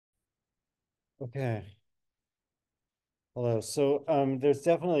Okay. Hello. So there's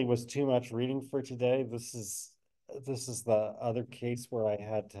definitely was too much reading for today. This is the other case where I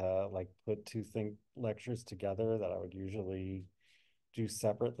had to like put two thing lectures together that I would usually do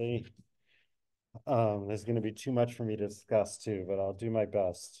separately. There's going to be too much for me to discuss too, but I'll do my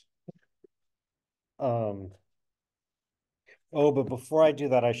best. Um, oh, but before I do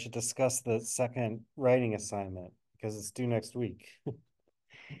that, I should discuss the second writing assignment because it's due next week.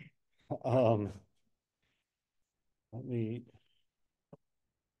 Um, Let me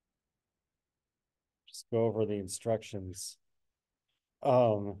just go over the instructions.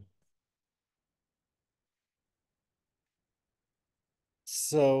 Um,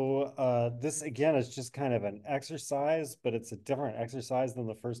 this again is just kind of an exercise, but it's a different exercise than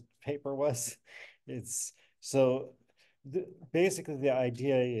the first paper was. It's so basically the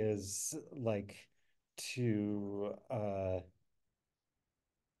idea is like to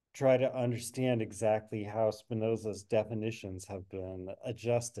try to understand exactly how Spinoza's definitions have been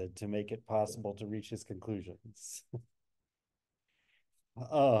adjusted to make it possible to reach his conclusions.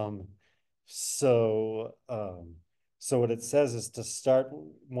 Um, so, um, so what it says is to start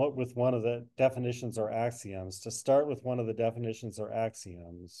with one of the definitions or axioms. To start with one of the definitions or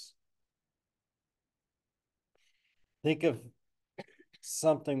axioms, think of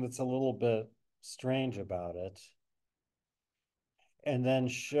something that's a little bit strange about it, and then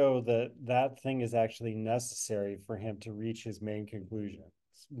show that that thing is actually necessary for him to reach his main conclusion.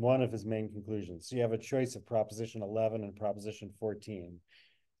 One of his main conclusions. So you have a choice of proposition 11 and proposition 14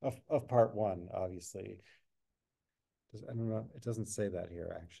 of part one, obviously. I don't know. It doesn't say that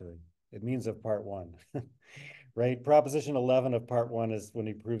here, actually. It means of part one, right? Proposition 11 of part one is when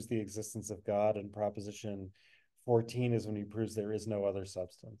he proves the existence of God, and proposition 14 is when he proves there is no other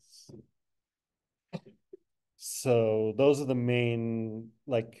substance. So those are the main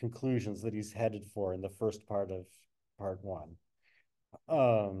like conclusions that he's headed for in the first part of part one.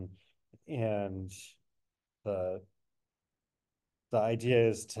 Um, and the the idea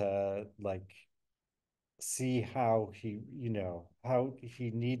is to like see how how he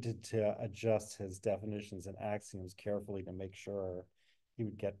needed to adjust his definitions and axioms carefully to make sure he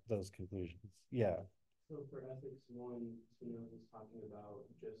would get those conclusions. Yeah. So for ethics one, Spinoza is talking about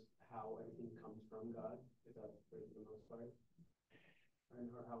just how everything comes from God, is that for the most part? And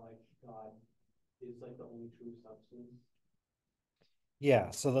or how like God is like the only true substance.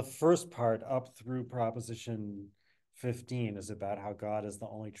 Yeah. So the first part up through proposition 15 is about how God is the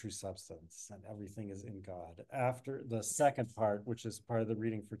only true substance and everything is in God. After the second part, which is part of the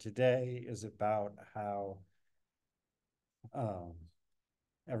reading for today, is about how um,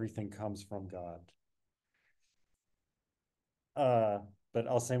 everything comes from God. Uh, but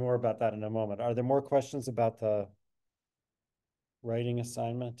I'll say more about that in a moment. Are there more questions about the writing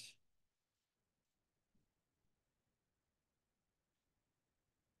assignment?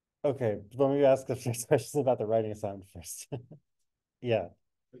 Okay, let me ask the first questions about the writing assignment first. Yeah.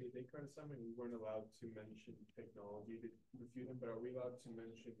 Okay, Descartes' assignment, we weren't allowed to mention technology to refute him, but are we allowed to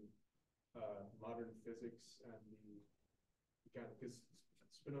mention modern physics and the kind of because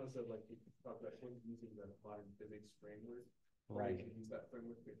Spinoza like he talked about him using the modern physics framework. Or we Right. can use that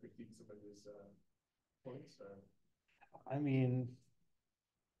framework to critique some of his points. I mean,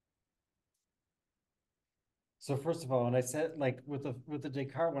 so first of all, when I said like with the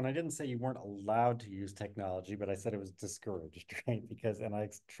Descartes one, I didn't say you weren't allowed to use technology, but I said it was discouraged, right? Because and I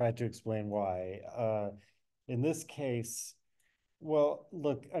tried to explain why. In this case, well,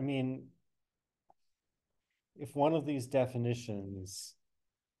 look, I mean, if one of these definitions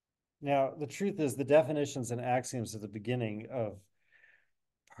now, the truth is, the definitions and axioms at the beginning of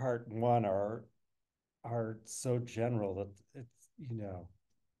part one are so general that it's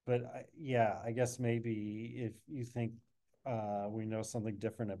But yeah, I guess maybe if you think we know something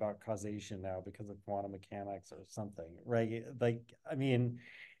different about causation now because of quantum mechanics or something, right? Like, I mean,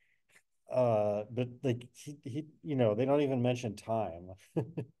 but like they don't even mention time.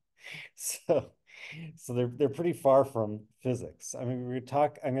 So, so they're pretty far from physics. I mean,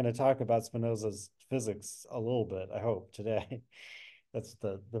 I'm going to talk about Spinoza's physics a little bit, I hope, today. That's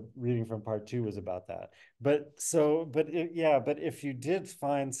the reading from part two was about that. But if you did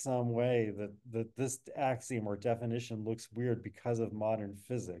find some way that this axiom or definition looks weird because of modern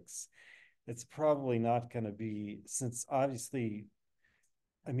physics, it's probably not going to be, since obviously,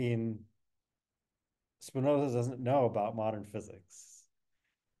 I mean, Spinoza doesn't know about modern physics.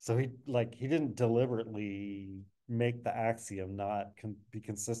 So he didn't deliberately make the axiom not be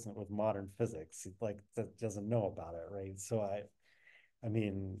consistent with modern physics. He like that doesn't know about it, right? I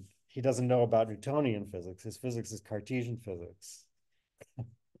mean, he doesn't know about Newtonian physics. His physics is Cartesian physics.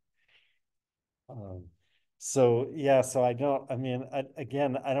 So yeah, so I don't, I mean,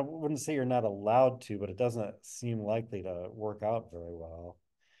 again, I don't wouldn't say you're not allowed to, but it doesn't seem likely to work out very well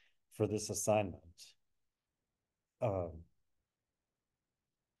for this assignment. Um,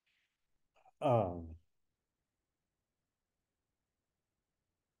 um,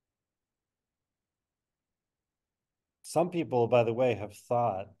 some people, by the way, have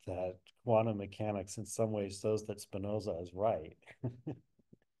thought that quantum mechanics in some ways shows that Spinoza is right.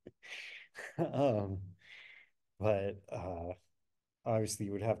 um, but obviously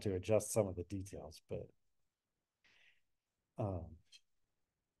you would have to adjust some of the details, but um,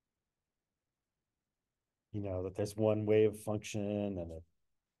 that there's one wave function and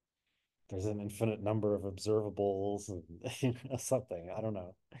there's an infinite number of observables and something. I don't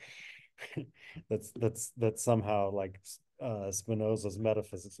know. That's somehow like Spinoza's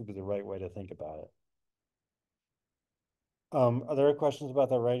metaphysics would be the right way to think about it. Are there questions about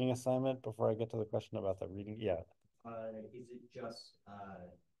the writing assignment before I get to the question about the reading? Yeah. Is it just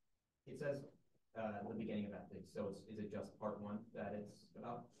it says the beginning of ethics, so is it just part one that it's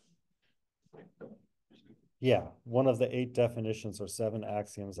about? Yeah, one of the 8 definitions or 7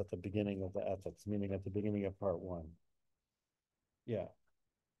 axioms at the beginning of the ethics, meaning at the beginning of part 1. Yeah.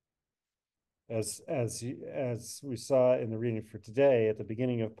 As we saw in the reading for today, at the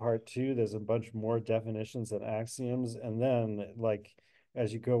beginning of part 2, there's a bunch more definitions and axioms, and then like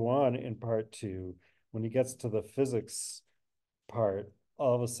as you go on in part 2, when he gets to the physics part,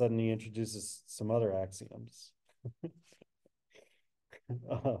 all of a sudden he introduces some other axioms.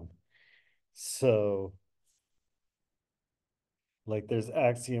 um, so like there's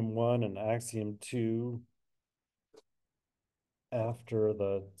axiom 1 and axiom 2 after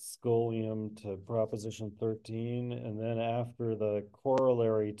the scholium to proposition 13, and then after the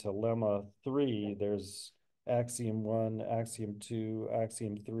corollary to lemma 3, there's axiom 1, axiom 2,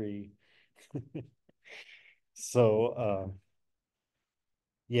 axiom 3. So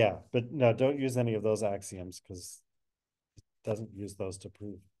yeah, but no, don't use any of those axioms because it doesn't use those to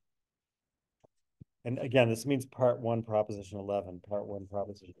prove. And again, this means part 1, proposition 11, part 1,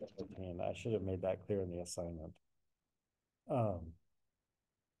 proposition 13. I should have made that clear in the assignment.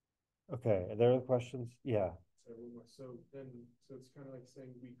 Okay, are there other questions? Yeah. So it's kind of like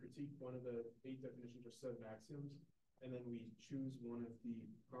saying we critique one of the 8 definitions or 7 axioms, and then we choose one of the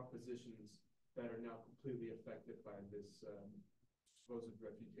propositions that are now completely affected by this supposed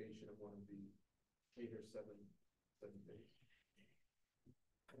refutation of one of the 8 or 7 things.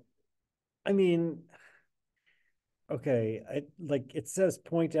 I mean, okay, like it says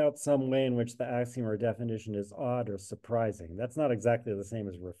point out some way in which the axiom or definition is odd or surprising. That's not exactly the same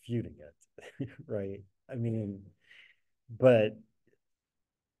as refuting it, right? I mean, but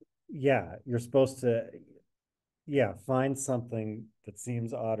yeah, you're supposed to, yeah, find something that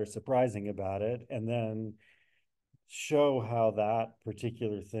seems odd or surprising about it and then show how that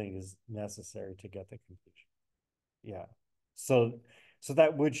particular thing is necessary to get the conclusion. Yeah. So so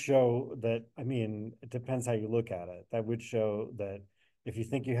that would show that, I mean, it depends how you look at it. That would show that if you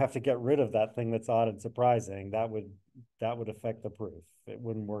think you have to get rid of that thing that's odd and surprising, that would affect the proof. It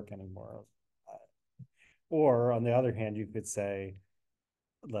wouldn't work anymore. Or on the other hand, you could say,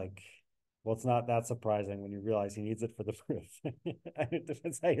 like, well, it's not that surprising when you realize he needs it for the proof. It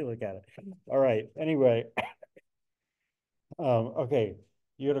depends how you look at it. All right. Anyway, okay.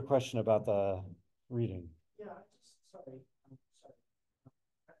 You had a question about the reading. Yeah, sorry. I'm sorry.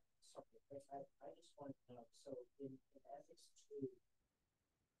 Sorry, I just wanted to know. So in ethics 2,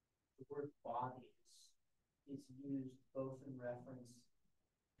 the word bodies is used both in reference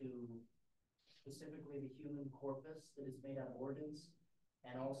to specifically the human corpus that is made out of organs,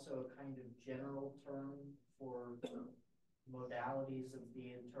 and also a kind of general term for modalities of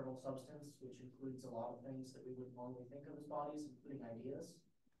the internal substance, which includes a lot of things that we would normally think of as bodies, including ideas.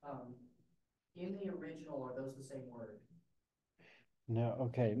 In the original, are those the same word? No,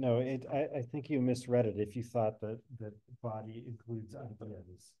 okay, no, I think you misread it if you thought that body includes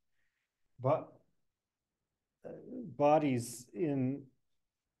ideas. But uh, bodies in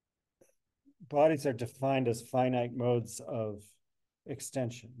bodies are defined as finite modes of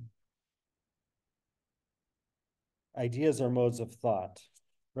extension. Ideas are modes of thought,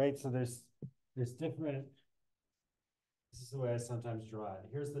 right? So there's different. This is the way I sometimes draw it.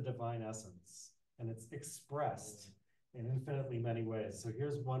 Here's the divine essence, and it's expressed in infinitely many ways. So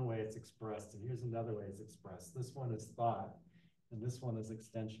here's one way it's expressed, and here's another way it's expressed. This one is thought, and this one is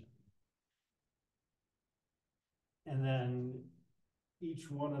extension. And then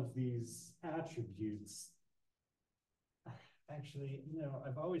each one of these attributes, actually,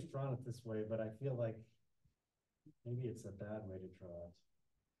 I've always drawn it this way, but I feel like maybe it's a bad way to draw it.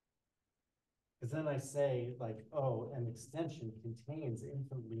 Because then I say like, oh, an extension contains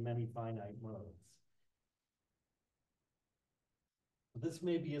infinitely many finite modes. But this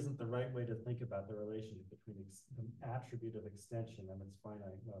maybe isn't the right way to think about the relationship between the attribute of extension and its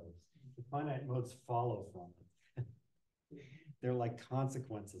finite modes. The finite modes follow from it. They're like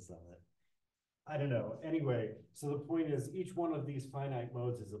consequences of it. I don't know. Anyway, so the point is each one of these finite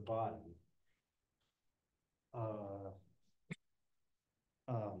modes is a body. Uh,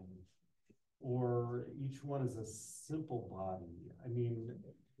 um, or each one is a simple body. I mean,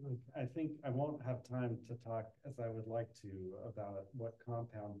 I think I won't have time to talk as I would like to about what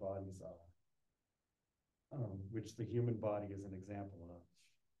compound bodies are, which the human body is an example of.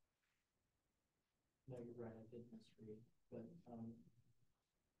 No, you're right, I did misread, but,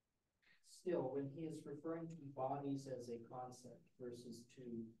 still, when he is referring to bodies as a concept versus to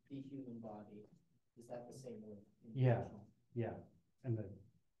the human body, is that the same word? Yeah, yeah, and the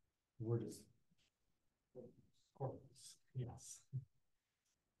word is corpus. Yes,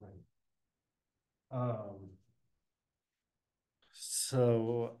 right.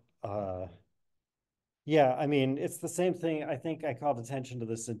 So, yeah, I mean, it's the same thing. I think I called attention to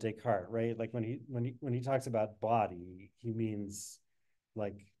this in Descartes, right? Like when he talks about body, he means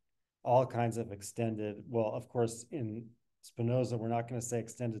like all kinds of extended. Well, of course, in Spinoza, we're not going to say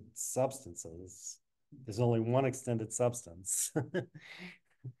extended substances. There's only one extended substance,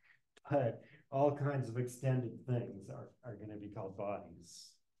 but all kinds of extended things are going to be called bodies.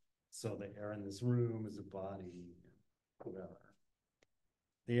 So the air in this room is a body, whatever.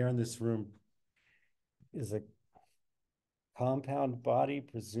 The air in this room is a compound body,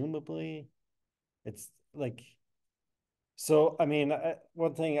 presumably. It's like, so, I mean,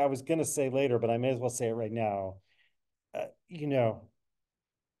 one thing I was going to say later, but I may as well say it right now. You know,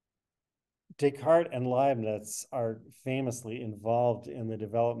 Descartes and Leibniz are famously involved in the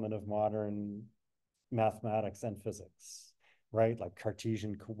development of modern mathematics and physics, right? Like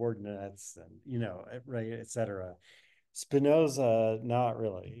Cartesian coordinates and, right, etc. Spinoza, not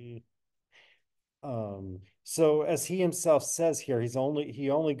really. So as he himself says here, he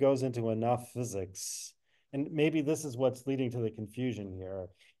only goes into enough physics, and maybe this is what's leading to the confusion here.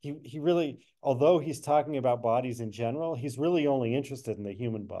 He really, although he's talking about bodies in general, he's really only interested in the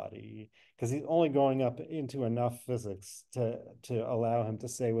human body because he's only going up into enough physics to allow him to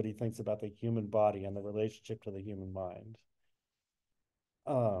say what he thinks about the human body and the relationship to the human mind.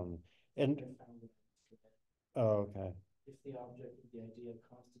 Um, and oh, okay, If the object of the idea of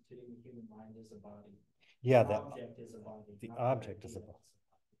constituting the human mind is a body, yeah, the object is a body, the not object is a idea. body,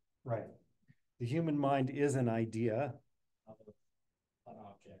 right? The human mind is an idea. Of an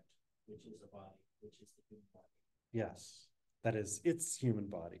object, which is a body, which is the human body. Yes, that is its human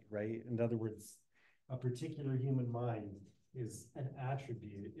body, right? In other words, a particular human mind is an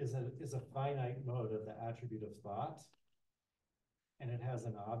attribute, is a finite mode of the attribute of thought, and it has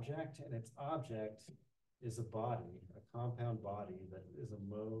an object, and its object is a body, a compound body that is a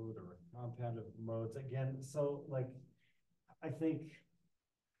mode or a compound of modes. Again, so like I think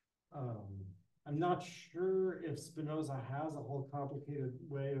um, I'm not sure if Spinoza has a whole complicated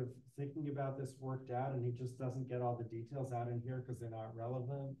way of thinking about this worked out, and he just doesn't get all the details out in here because they're not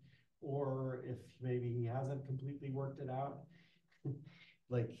relevant, or if maybe he hasn't completely worked it out,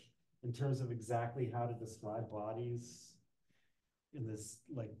 like in terms of exactly how to describe bodies in this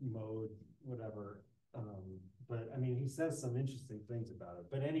like mode, whatever. But I mean, he says some interesting things about it.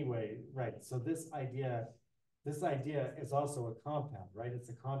 But anyway, right. So this idea is also a compound, right? It's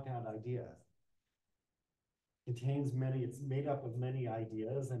a compound idea. Contains many, it's made up of many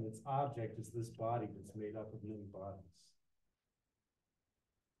ideas, and its object is this body that's made up of many bodies.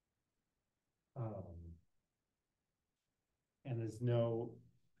 And there's no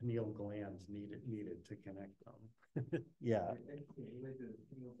pineal gland needed to connect them. Yeah. Related to the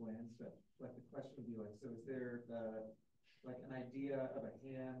pineal gland stuff, like the question would be like, so is there like an idea of a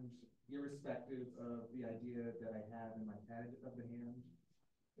hand, irrespective of the idea that I have in my head of the hand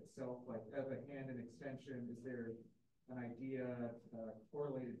itself, like of a hand and extension, is there an idea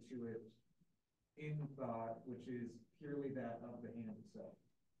correlated to it in thought, which is purely that of the hand itself?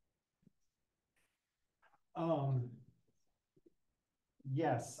 Um,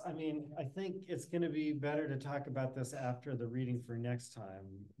 Yes, I mean, I think it's going to be better to talk about this after the reading for next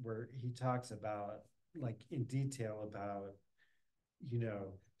time, where he talks about, like, in detail about,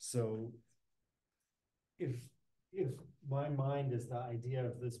 so if if my mind is the idea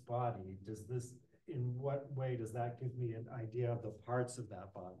of this body, in what way does that give me an idea of the parts of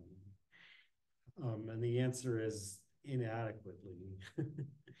that body? And the answer is inadequately,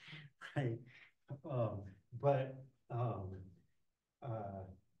 right? But uh,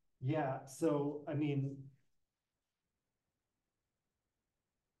 Yeah, so I mean,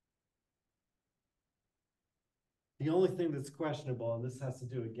 the only thing that's questionable, and this has to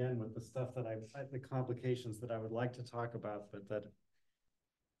do again with the stuff that the complications that I would like to talk about, but that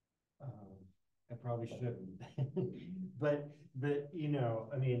I probably shouldn't. but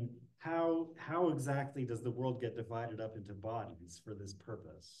I mean, how exactly does the world get divided up into bodies for this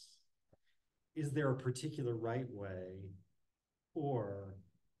purpose? Is there a particular right way, or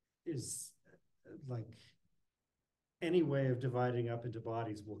is like any way of dividing up into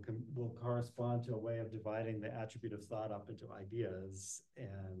bodies will correspond to a way of dividing the attribute of thought up into ideas,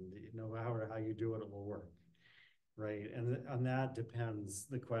 and no matter how you do it, it will work, right? And on that depends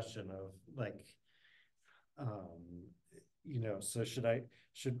the question of like, um, so should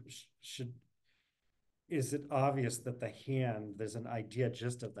should is it obvious that the hand, there's an idea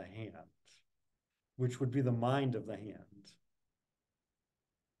just of the hand, which would be the mind of the hand,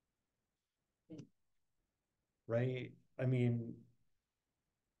 right? I mean,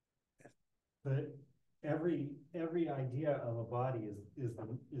 but every idea of a body is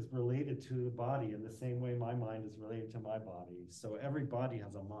related to the body in the same way my mind is related to my body. So every body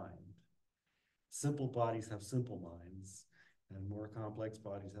has a mind. Simple bodies have simple minds, and more complex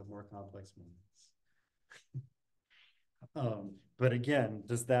bodies have more complex minds. But again,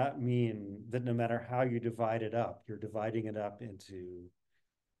 does that mean that no matter how you divide it up, you're dividing it up into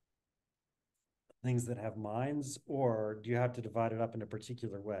things that have minds, or do you have to divide it up in a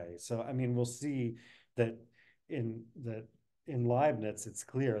particular way? So, I mean, we'll see that in Leibniz, it's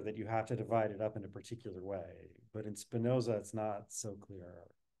clear that you have to divide it up in a particular way, but in Spinoza, it's not so clear.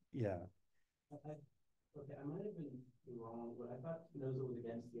 Yeah. Okay, I might have been wrong, but I thought Spinoza was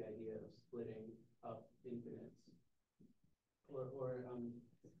against the idea of splitting up infinites. Or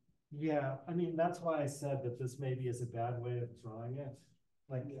Yeah, I mean, that's why I said that this maybe is a bad way of drawing it.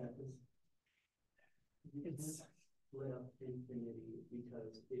 Like, yeah, because you can't it's split up infinity,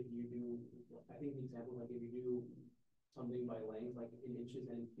 because if you do, I think the example, like if you do something by length, like in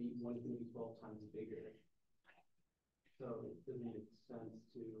inches and feet, one is going to be 12 times bigger. So it doesn't make sense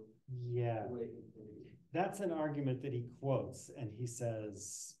to yeah. split infinity. That's an argument that he quotes, and he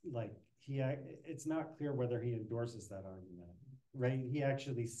says, like, it's not clear whether he endorses that argument, right? He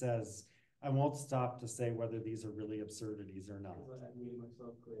actually says, I won't stop to say whether these are really absurdities or not. I made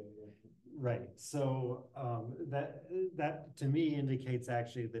myself clear. Right. So that to me indicates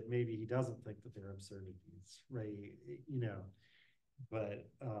actually that maybe he doesn't think that they're absurdities, right? But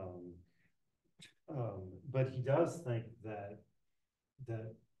but he does think that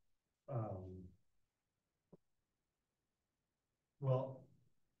um, well,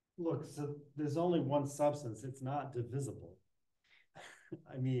 look, so there's only one substance. It's not divisible.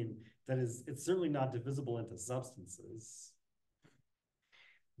 I mean, that is, it's certainly not divisible into substances,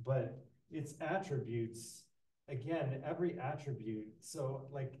 but its attributes, again, every attribute. So,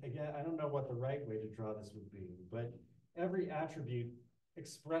 like, again, I don't know what the right way to draw this would be, but every attribute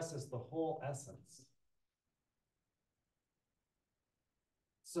expresses the whole essence.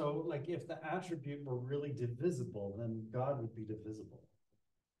 So, like, if the attribute were really divisible, then God would be divisible.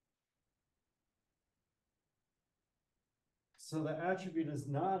 So the attribute is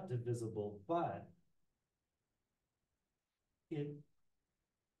not divisible, but it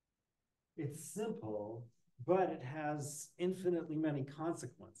it's simple, but it has infinitely many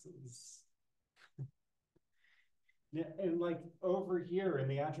consequences. Yeah, and like over here in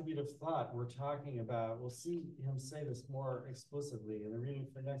the attribute of thought, we're talking about, we'll see him say this more explicitly in the reading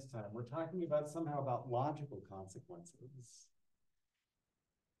for next time. We're talking about somehow about logical consequences,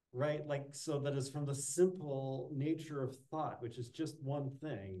 right? Like, so that is from the simple nature of thought, which is just one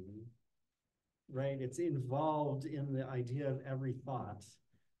thing, right? It's involved in the idea of every thought,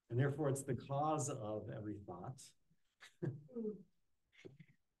 and therefore it's the cause of every thought.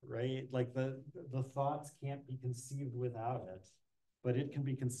 Right? Like the thoughts can't be conceived without it, but it can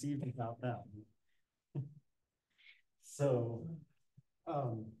be conceived without them. So,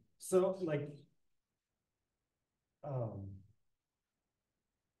 um, so like, um,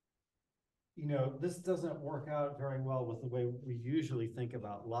 this doesn't work out very well with the way we usually think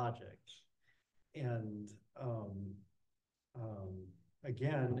about logic. And um,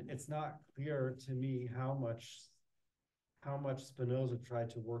 again, it's not clear to me how much Spinoza tried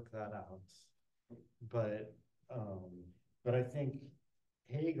to work that out. But but I think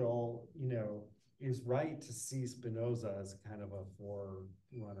Hegel, is right to see Spinoza as kind of a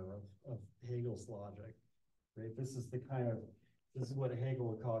forerunner of Hegel's logic, right? This is what Hegel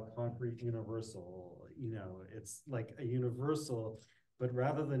would call a concrete universal. It's like a universal, but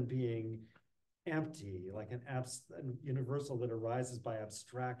rather than being empty, like a universal that arises by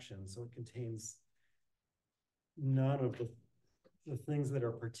abstraction. So it contains none of the things that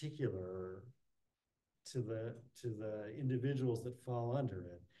are particular to the individuals that fall under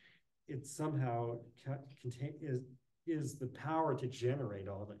it. It somehow contain is the power to generate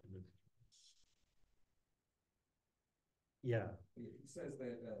all the individuals. Yeah. He says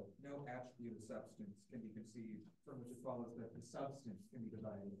that no attribute of substance can be conceived from which it follows that the substance can be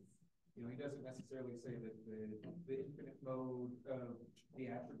divided. You know, he doesn't necessarily say that the infinite mode of the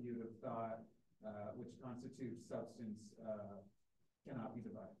attribute of thought, which constitutes substance, cannot be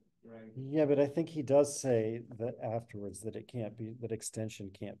divided, right? Yeah, but I think he does say that afterwards that it can't be, that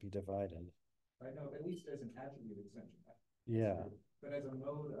extension can't be divided. I know, at least as an attribute extension. Yeah. But as a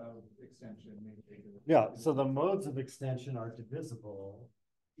mode of extension, maybe. Yeah, so the modes of extension are divisible.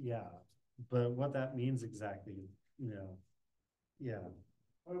 Yeah, but what that means exactly, you know, yeah.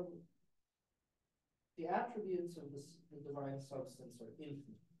 The attributes of the divine substance are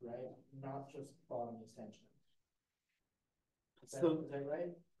infinite, right? Not just thought and extension. Is that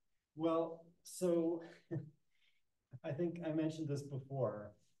right? Well, so I think I mentioned this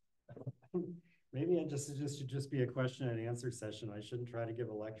before. Maybe it should just be a question and answer session. I shouldn't try to give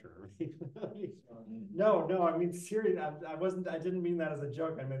a lecture. No, I mean, seriously, I didn't mean that as a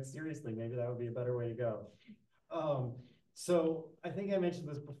joke. I meant seriously, maybe that would be a better way to go. So I think I mentioned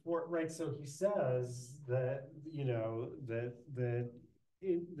this before, right? So he says that, you know, that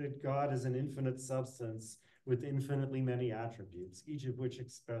God is an infinite substance with infinitely many attributes, each of which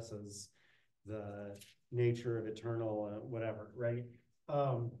expresses the nature of eternal whatever, right?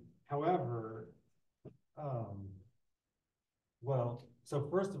 However, well, so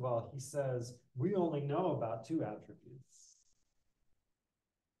first of all, he says we only know about two attributes,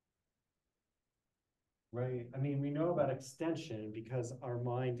 right? I mean, we know about extension because our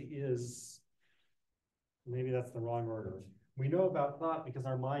mind is, maybe that's the wrong order. We know about thought because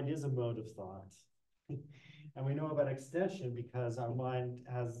our mind is a mode of thought. And we know about extension because our mind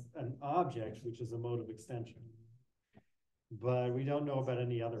has an object, which is a mode of extension. But we don't know about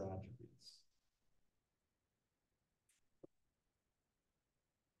any other attributes.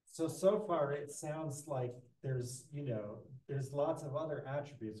 So far, it sounds like there's, you know, there's lots of other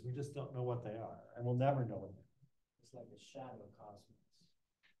attributes. We just don't know what they are, and we'll never know what they are. It's like a shadow cosmos.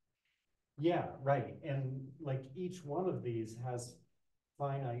 Yeah, right. And like each one of these has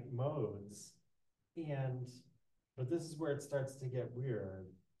finite modes. But this is where it starts to get weird.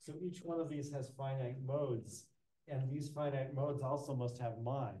 So each one of these has finite modes, and these finite modes also must have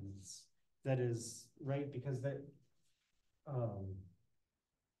minds. That is, right, because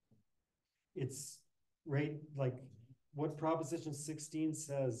it's right, like what Proposition 16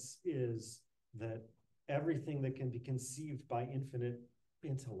 says is that everything that can be conceived by infinite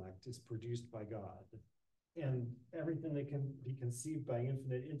intellect is produced by God. And everything that can be conceived by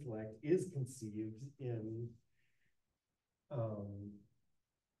infinite intellect is conceived in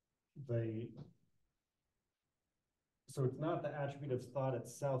so it's not the attribute of thought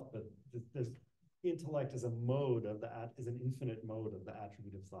itself, but this intellect is a mode of is an infinite mode of the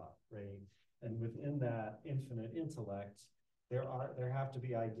attribute of thought, right? And within that infinite intellect, there have to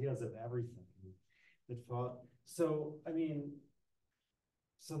be ideas of everything that fall. So I mean,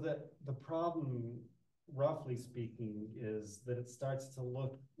 so that the problem, roughly speaking, is that it starts to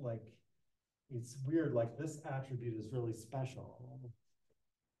look like it's weird, like this attribute is really special,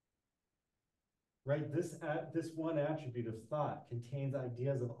 right? This one attribute of thought contains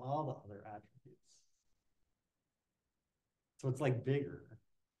ideas of all the other attributes. So it's like bigger.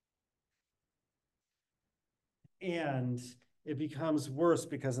 And it becomes worse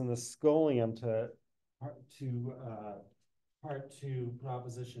because in the scholium to part two,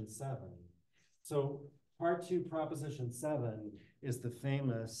 proposition 7. So part 2, proposition 7 is the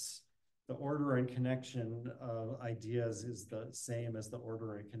famous, the order and connection of ideas is the same as the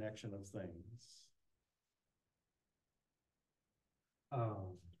order and connection of things.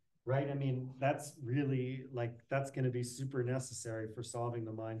 Right? I mean, that's really like, that's going to be super necessary for solving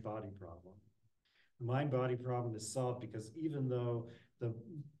the mind-body problem. The mind-body problem is solved because even though the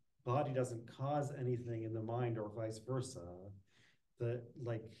body doesn't cause anything in the mind or vice versa, the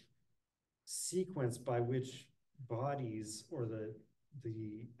like sequence by which bodies or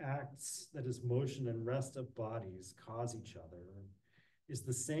the acts, that is motion and rest of bodies, cause each other is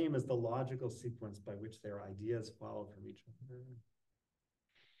the same as the logical sequence by which their ideas follow from each other.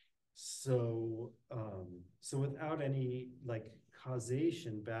 So so without any like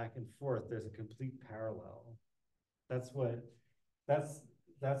causation back and forth, there's a complete parallel. That's what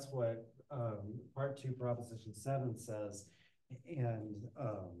part 2, proposition 7 says. And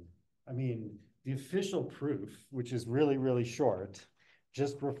I mean, the official proof, which is really, really short,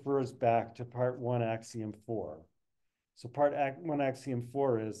 just refers back to part one, axiom 4. So part one, axiom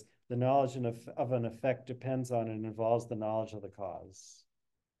 4 is the knowledge of an effect depends on and involves the knowledge of the cause.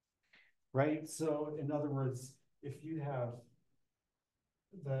 Right? So in other words, if you have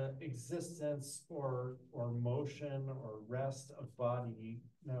the existence or motion or rest of body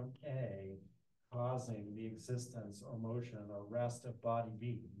note A causing the existence or motion or rest of body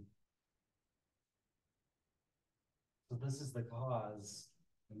B. So this is the cause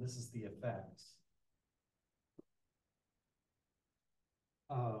and this is the effect.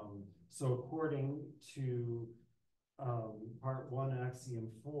 So according to part one, axiom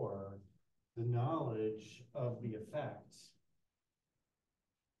 4, the knowledge of the effect,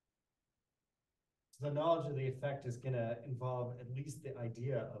 so the knowledge of the effect is going to involve at least the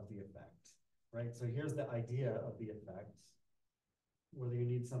idea of the effect, right? So here's the idea of the effect. Whether you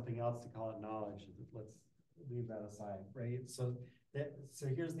need something else to call it knowledge, let's leave that aside, right? So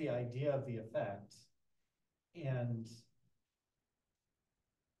here's the idea of the effect, and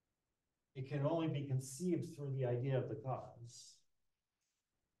it can only be conceived through the idea of the cause.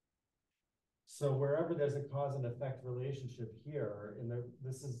 So wherever there's a cause and effect relationship here,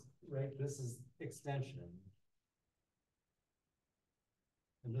 this is right, this is extension.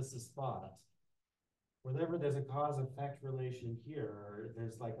 And this is thought. Wherever there's a cause effect relation here,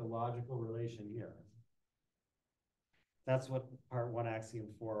 there's like a logical relation here. That's what part one, axiom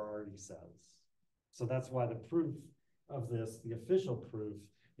 4 already says. So that's why the proof of this, the official proof,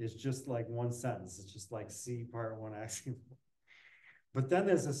 is just like one sentence. It's just like C part one, axiom 4. But then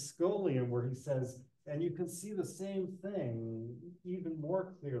there's a scholium where he says, and you can see the same thing even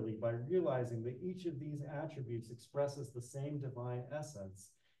more clearly by realizing that each of these attributes expresses the same divine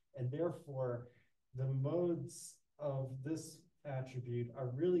essence, and therefore the modes of this attribute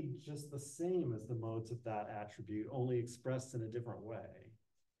are really just the same as the modes of that attribute, only expressed in a different way.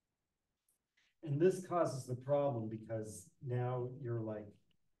 And this causes the problem because now you're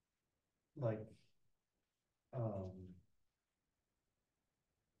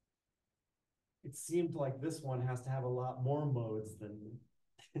it seemed like this one has to have a lot more modes than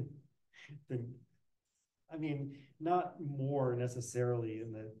I mean, not more necessarily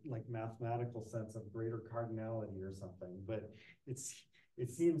in the like mathematical sense of greater cardinality or something, but it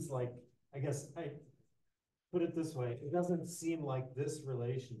seems like, I guess I put it this way, it doesn't seem like this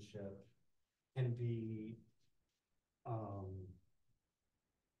relationship can be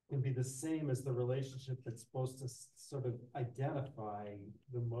the same as the relationship that's supposed to sort of identify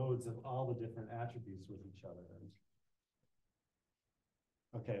the modes of all the different attributes with each other.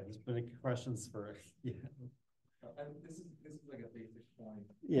 Okay, there's been questions for, yeah. This is like a basic point.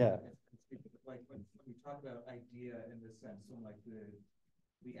 Yeah. Like when we talk about idea in this sense, so like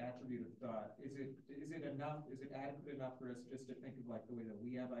the attribute of thought, is it enough? Is it adequate enough for us just to think of like the way that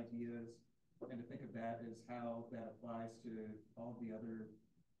we have ideas, and to think of that as how that applies to all the other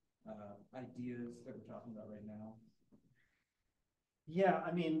ideas that we're talking about right now? Yeah,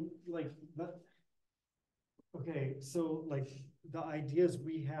 I mean, like okay, so like the ideas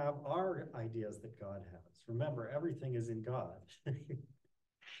we have are ideas that God has. Remember, everything is in God.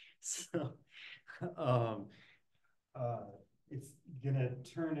 So it's gonna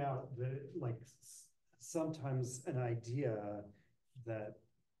turn out that like sometimes an idea that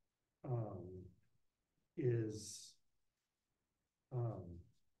is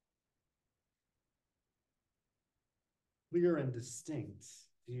clear and distinct,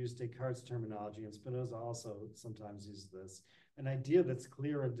 to use Descartes' terminology, and Spinoza also sometimes uses this, an idea that's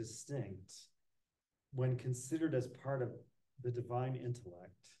clear and distinct when considered as part of the divine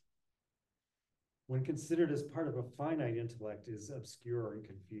intellect, when considered as part of a finite intellect, is obscure and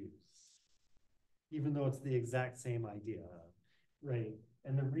confused, even though it's the exact same idea, right?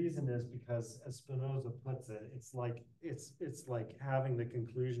 And the reason is because, as Spinoza puts it, it's like having the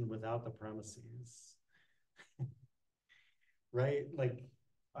conclusion without the premises. Right? Like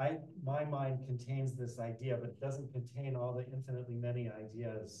my mind contains this idea, but it doesn't contain all the infinitely many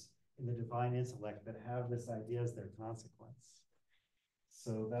ideas in the divine intellect that have this idea as their consequence.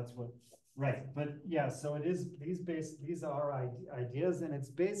 So that's what, right. But yeah, so it is, these are ideas, and it's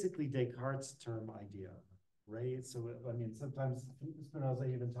basically Descartes' term idea, right? So, I mean, sometimes Spinoza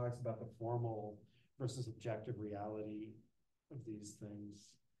even talks about the formal versus objective reality of these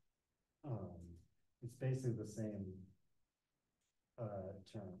things. It's basically the same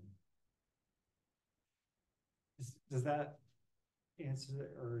term. Does that answer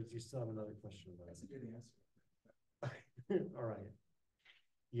it, or do you still have another question about it? That's a good answer. All right.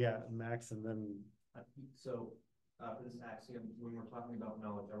 Yeah, Max, and then. So for this axiom, when we're talking about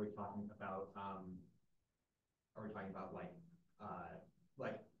knowledge, are we talking about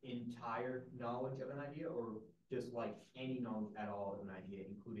like entire knowledge of an idea, or just like any knowledge at all of an idea,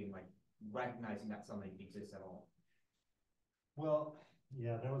 including like recognizing that something exists at all? Well,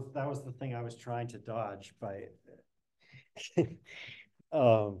 yeah, that was the thing I was trying to dodge by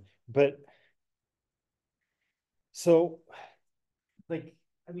but so like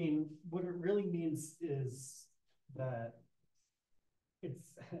I mean what it really means is that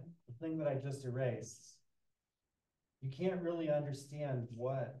it's the thing that I just erased. You can't really understand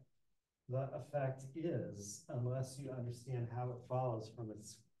what the effect is unless you understand how it follows from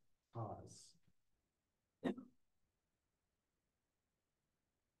its cause.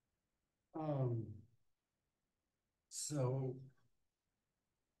 Um, so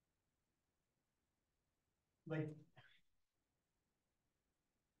like,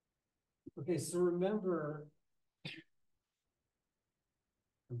 okay, so remember,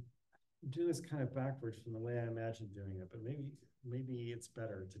 I'm doing this kind of backwards from the way I imagined doing it, but maybe it's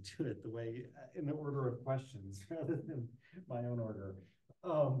better to do it the way in the order of questions rather than my own order.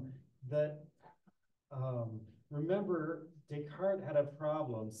 That remember Descartes had a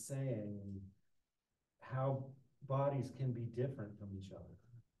problem saying how bodies can be different from each other.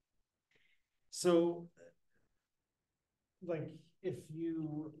 So like if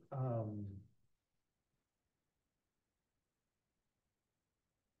you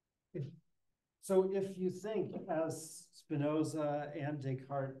if you think as Spinoza and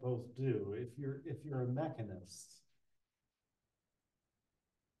Descartes both do, if you're a mechanist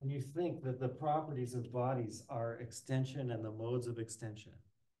and you think that the properties of bodies are extension and the modes of extension.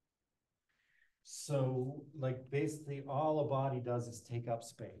 So like basically all a body does is take up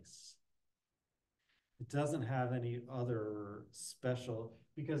space. It doesn't have any other special,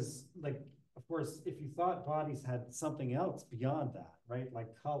 because like, of course, if you thought bodies had something else beyond that, right?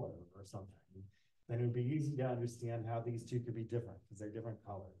 Like color or something, then it would be easy to understand how these two could be different because they're different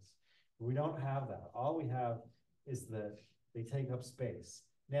colors. But we don't have that. All we have is that they take up space.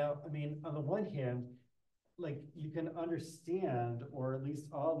 Now, I mean, on the one hand, like you can understand, or at least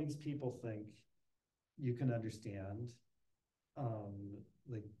all these people think you can understand,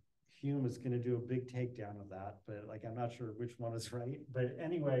 like Hume is going to do a big takedown of that, but like I'm not sure which one is right. But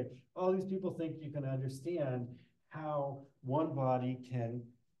anyway, all these people think you can understand how one body can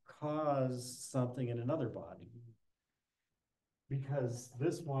cause something in another body, because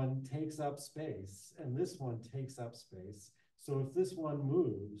this one takes up space and this one takes up space. So if this one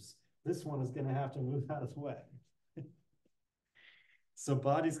moves, this one is going to have to move out of the way. So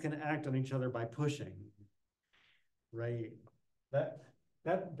bodies can act on each other by pushing, right? That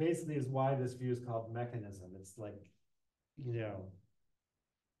that basically is why this view is called mechanism. It's like, you know,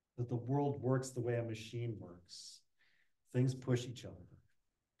 that the world works the way a machine works. Things push each other.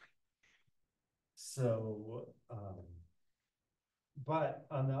 So, but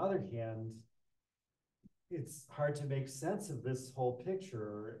on the other hand, it's hard to make sense of this whole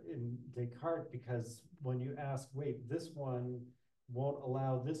picture in Descartes, because when you ask, wait, this one won't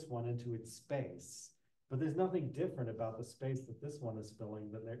allow this one into its space, but there's nothing different about the space that this one is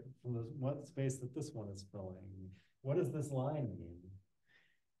filling than from the one space that this one is filling. What does this line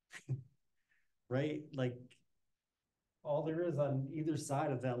mean? Right? Like all there is on either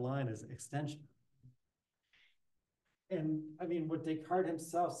side of that line is extension. And I mean, what Descartes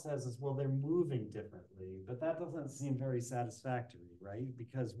himself says is, well, they're moving differently, but that doesn't seem very satisfactory, right?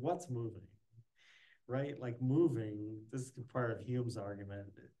 Because what's moving, right? Like moving, this is part of Hume's argument,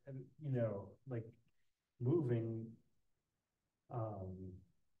 and you know, like moving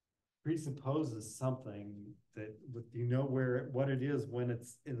presupposes something that you know what it is when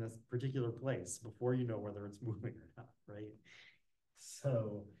it's in a particular place before you know whether it's moving or not, right?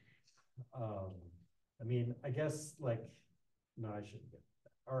 So um I mean, I guess like, no, I shouldn't get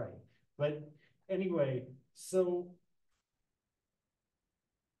that. All right. But anyway, so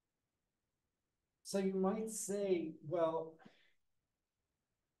you might say, well,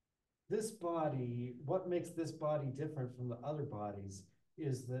 this body, what makes this body different from the other bodies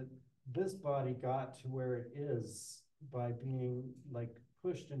is that this body got to where it is by being like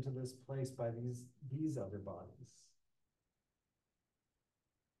pushed into this place by these other bodies.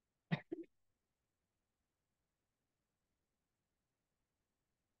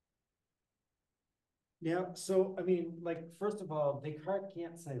 Yeah, so I mean, like, first of all, Descartes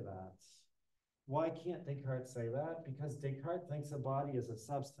can't say that. Why can't Descartes say that? Because Descartes thinks a body is a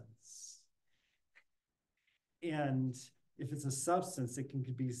substance. And if it's a substance, it can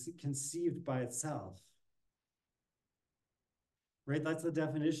be conceived by itself. right? That's the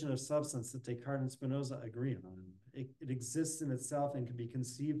definition of substance that Descartes and Spinoza agree on. It exists in itself and can be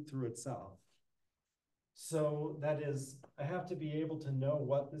conceived through itself. So that is, I have to be able to know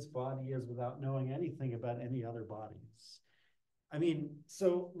what this body is without knowing anything about any other bodies. I mean,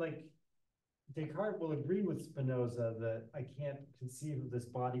 so like Descartes will agree with Spinoza that I can't conceive of this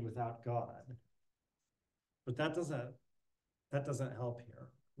body without God. But that doesn't help here,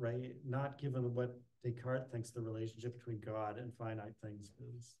 right? Not given what Descartes thinks the relationship between God and finite things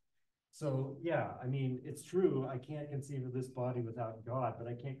is. So yeah, I mean, it's true, I can't conceive of this body without God, but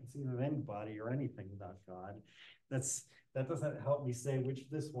I can't conceive of any body or anything without God. That doesn't help me say which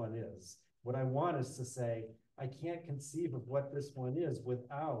this one is. What I want is to say, I can't conceive of what this one is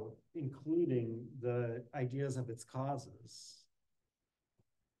without including the ideas of its causes.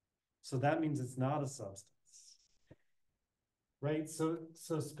 So that means it's not a substance. Right? So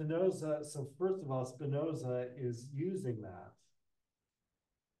Spinoza, so first of all, Spinoza is using that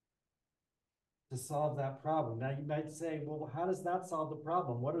to solve that problem. Now you might say, well, how does that solve the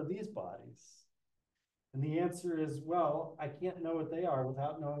problem? What are these bodies? And the answer is, well, I can't know what they are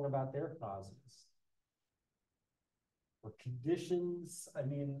without knowing about their causes or conditions. I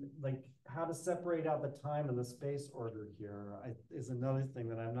mean, like how to separate out the time and the space order here is another thing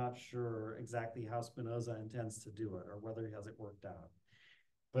that I'm not sure exactly how Spinoza intends to do it or whether he has it worked out.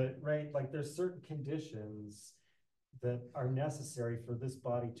 But right, like there's certain conditions that are necessary for this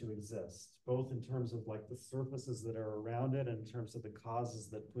body to exist, both in terms of like the surfaces that are around it and in terms of the causes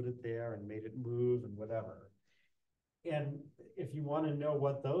that put it there and made it move and whatever. And if you want to know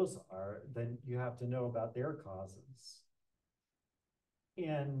what those are, then you have to know about their causes.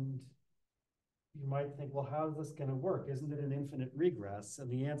 And you might think, well, how is this going to work? Isn't it an infinite regress? And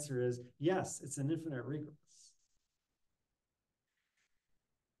the answer is yes, it's an infinite regress.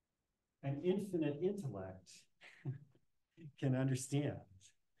 An infinite intellect can understand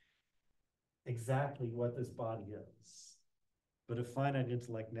exactly what this body is, but a finite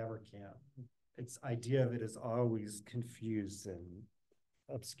intellect never can. Its idea of it is always confused and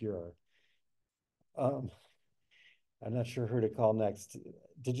obscure. I'm not sure who to call next.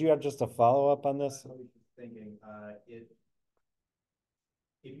 Did you have just a follow-up on this? I was just thinking, if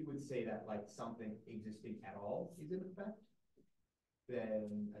you would say that like something existing at all is in effect,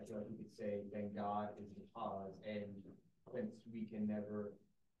 then I feel like we could say then God is the cause, and since we can never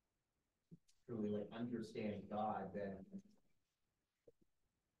truly like understand God, then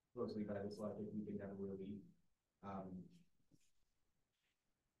mostly by this logic we can never really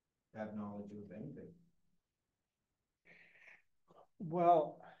have knowledge of anything.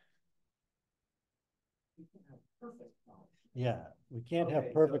 Well, You can have perfect knowledge. yeah, we can't Okay,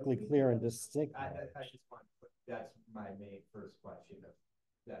 have perfectly so clear and distinct I knowledge. just want to put, that's my main first question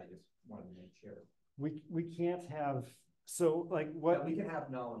that I just wanted to make sure. We can't have, so like what That we can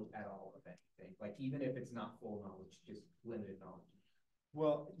have knowledge at all of anything, like even if it's not full knowledge, just limited knowledge.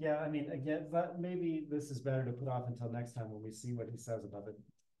 well, yeah, I mean, again, but maybe this is better to put off until next time when we see what he says about the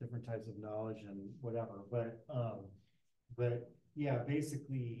different types of knowledge and whatever. But yeah,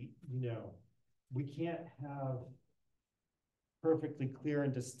 basically, we can't have perfectly clear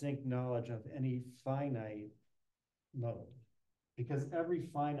and distinct knowledge of any finite mode because every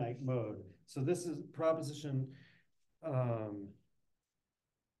finite mode. So this is proposition 20.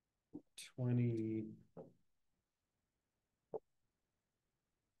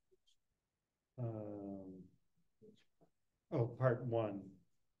 Part one.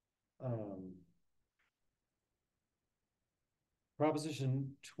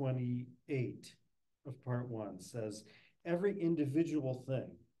 Proposition 28 of part one says, every individual thing,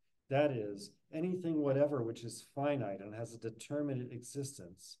 that is, anything whatever which is finite and has a determinate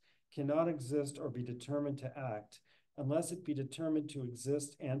existence, cannot exist or be determined to act unless it be determined to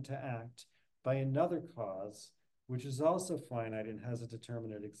exist and to act by another cause, which is also finite and has a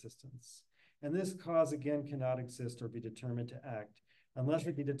determinate existence. And this cause again cannot exist or be determined to act unless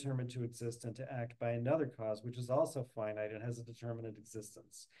it be determined to exist and to act by another cause, which is also finite and has a determinate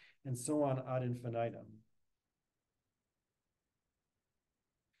existence, and so on ad infinitum.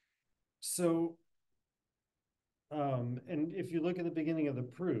 So, and if you look at the beginning of the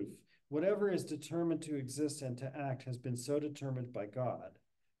proof, whatever is determined to exist and to act has been so determined by God,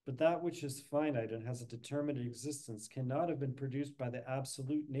 but that which is finite and has a determinate existence cannot have been produced by the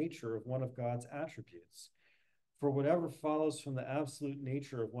absolute nature of one of God's attributes. For whatever follows from the absolute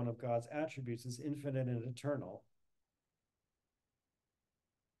nature of one of God's attributes is infinite and eternal.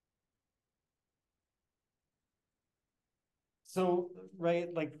 So,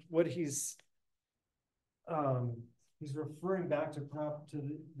 right, like what he's he's referring back to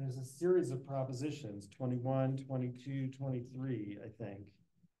there's a series of propositions, 21, 22, 23, I think,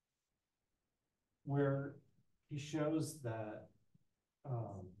 where he shows that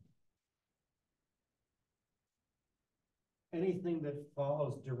anything that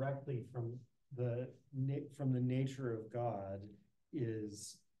follows directly from the nature of God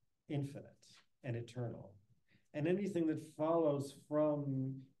is infinite and eternal. And anything that follows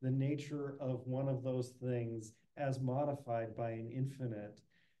from the nature of one of those things as modified by an infinite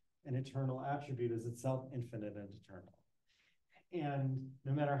and eternal attribute is itself infinite and eternal. And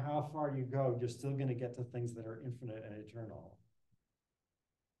no matter how far you go, you're still going to get to things that are infinite and eternal.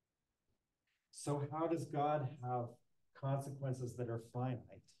 So how does God have consequences that are finite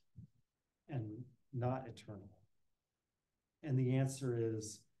and not eternal? And the answer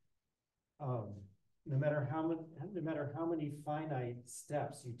is, no matter how many finite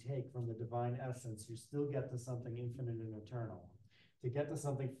steps you take from the divine essence, you still get to something infinite and eternal. To get to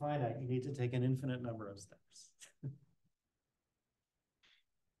something finite, you need to take an infinite number of steps.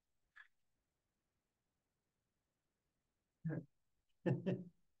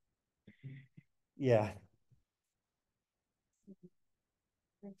 Yeah.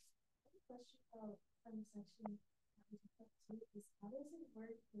 Question about section is how does it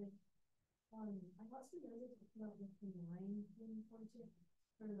work with I got Spinoza talking about like the mind being important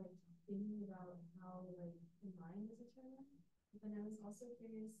for like thinking about how like the mind is eternal. But then I was also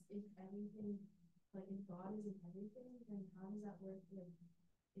curious if everything like if God is in everything, then how does that work with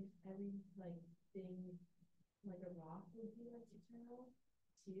if every like thing like a rock would be like eternal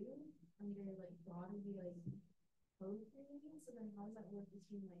too? Under like God would be like both things. So then how does that work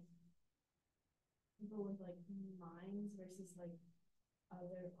between like people with like minds versus like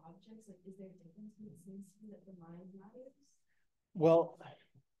other objects? Like, is there a difference? It seems to me that the mind matters. Well,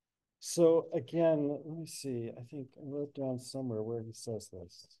 so again, let me see. I think I wrote down somewhere where he says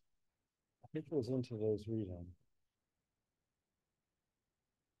this. I think it was in today's reading.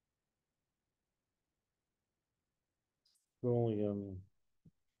 Going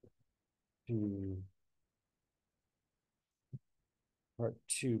to part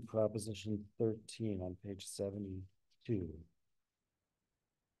 2, proposition 13 on page 72.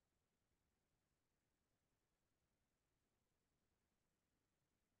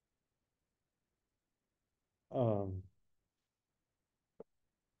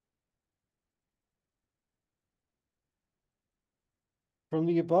 From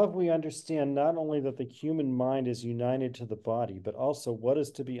the above, we understand not only that the human mind is united to the body, but also what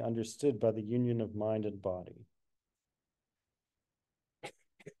is to be understood by the union of mind and body.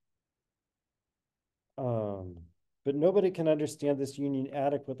 But nobody can understand this union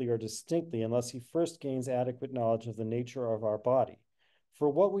adequately or distinctly unless he first gains adequate knowledge of the nature of our body. For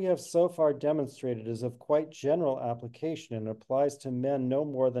what we have so far demonstrated is of quite general application and applies to men no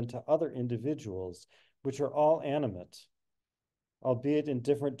more than to other individuals, which are all animate, albeit in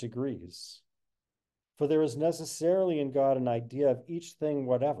different degrees. For there is necessarily in God an idea of each thing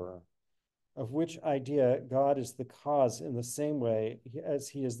whatever, of which idea God is the cause in the same way as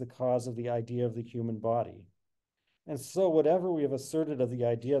he is the cause of the idea of the human body. And so whatever we have asserted of the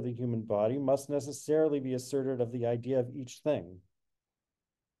idea of the human body must necessarily be asserted of the idea of each thing.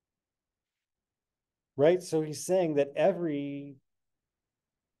 Right? So he's saying that every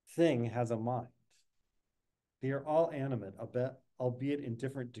thing has a mind. They are all animate, albeit in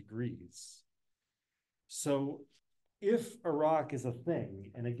different degrees. So if a rock is a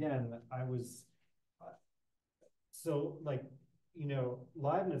thing, and again, so like,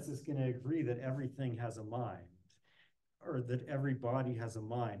 Leibniz is going to agree that everything has a mind, or that every body has a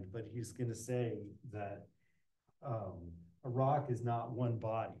mind, but he's going to say that a rock is not one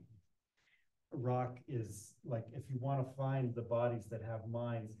body. A rock is like, if you want to find the bodies that have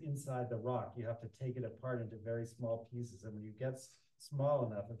minds inside the rock, you have to take it apart into very small pieces. And when you get small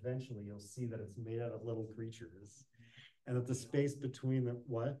enough, eventually you'll see that it's made out of little creatures. And that the space between them,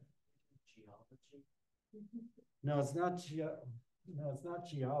 what? Geology? No, it's not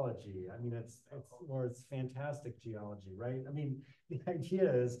geology. I mean, it's fantastic geology, right? I mean, the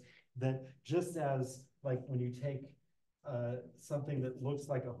idea is that just as like when you take something that looks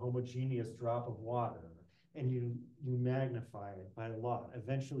like a homogeneous drop of water and you magnify it by a lot,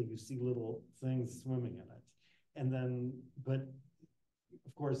 eventually you see little things swimming in it. And then, but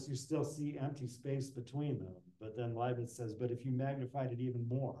of course, you still see empty space between them. But then Leibniz says, but if you magnified it even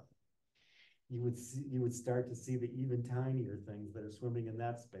more, you would start to see the even tinier things that are swimming in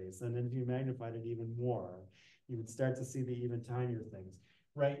that space. And then if you magnified it even more, you would start to see the even tinier things,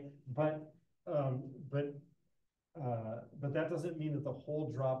 right? But that doesn't mean that the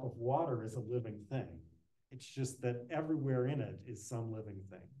whole drop of water is a living thing. It's just that everywhere in it is some living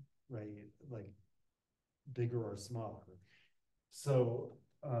thing, right? Like bigger or smaller. So,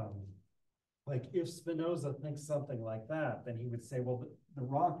 like if Spinoza thinks something like that, then he would say, well, the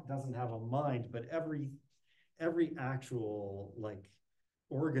rock doesn't have a mind, but every actual like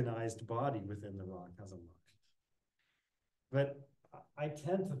organized body within the rock has a mind. But I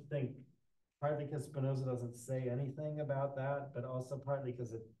tend to think, partly because Spinoza doesn't say anything about that, but also partly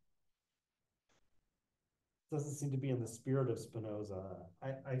because it doesn't seem to be in the spirit of Spinoza.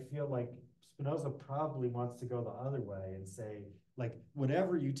 I feel like Spinoza probably wants to go the other way and say, like,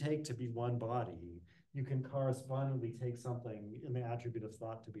 whatever you take to be one body, you can correspondingly take something in the attribute of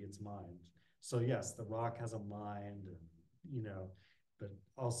thought to be its mind. So yes, the rock has a mind, and, but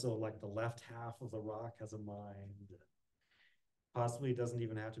also like the left half of the rock has a mind. Possibly it doesn't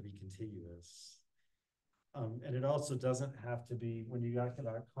even have to be contiguous. And it also doesn't have to be, when you talk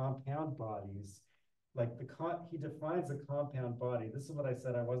about compound bodies, like he defines a compound body. This is what I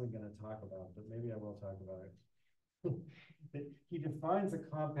said I wasn't going to talk about, but maybe I will talk about it. He defines a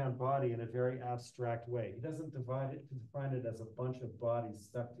compound body in a very abstract way. He doesn't define it as a bunch of bodies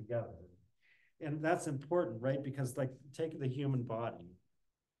stuck together. And that's important, right? Because like take the human body.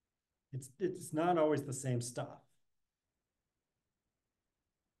 It's not always the same stuff,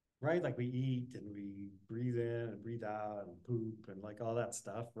 right? Like we eat and we breathe in and breathe out and poop and like all that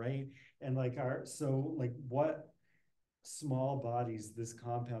stuff, right? And like so like what small bodies this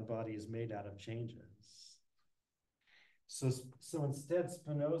compound body is made out of changes. So instead,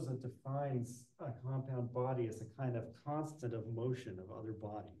 Spinoza defines a compound body as a kind of constant of motion of other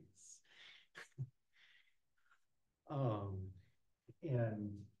bodies. um, and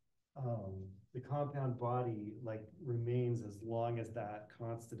the compound body like remains as long as that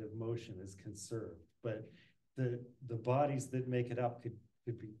constant of motion is conserved. But the bodies that make it up could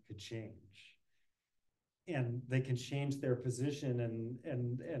change, and they can change their position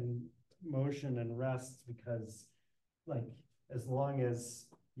and motion and rest, because like as long as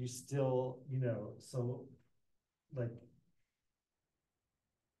you still so like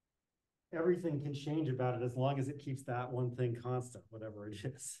everything can change about it as long as it keeps that one thing constant, whatever it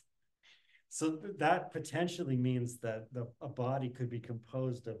is. So that potentially means that a body could be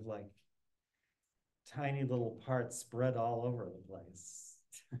composed of like tiny little parts spread all over the place.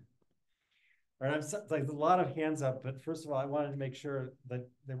 All right, I'm like a lot of hands up, but first of all, I wanted to make sure that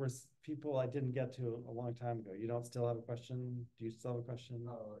there was people I didn't get to a long time ago. You don't still have a question? Do you still have a question?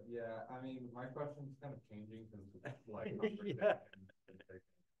 Oh, yeah, I mean, my question's kind of changing because like Yeah.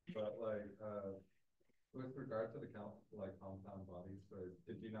 but like with regard to the compound bodies, so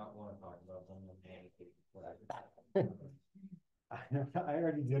did you not want to talk about them? I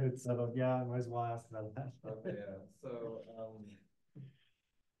already did it, so yeah, I might as well ask about that. Okay, yeah. So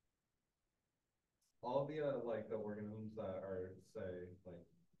all the like the organisms that are say like,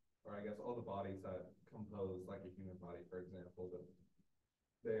 or I guess all the bodies that compose like a human body, for example, that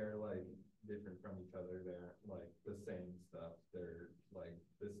they're like different from each other. They're like the same stuff. They're like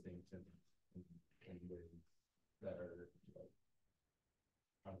distinct in ways that are like,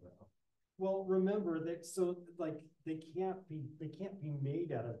 I don't know. Well, remember that so like they can't be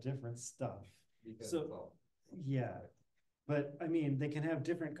made out of different stuff. Because So yeah, but I mean they can have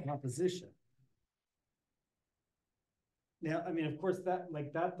different composition. Now, I mean, of course, that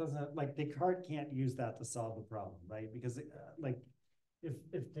doesn't like Descartes can't use that to solve the problem, right? Because like if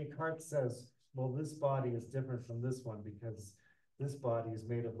Descartes says, well, this body is different from this one because this body is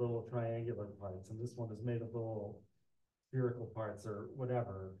made of little triangular parts and this one is made of little spherical parts or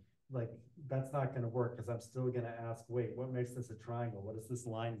whatever, like that's not going to work because I'm still going to ask, wait, what makes this a triangle? What does this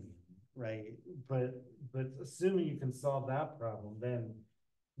line mean, right? But assuming you can solve that problem, then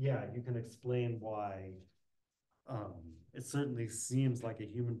yeah, you can explain why um, it certainly seems like a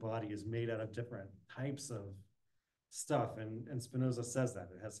human body is made out of different types of stuff, and Spinoza says that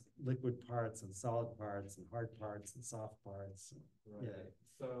it has liquid parts and solid parts and hard parts and soft parts. right. Yeah.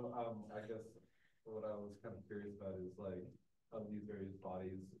 So I guess what I was kind of curious about is like of these various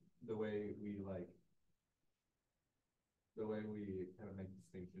bodies, the way we like the way we kind of make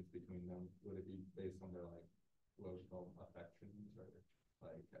distinctions between them, would it be based on their like emotional affections or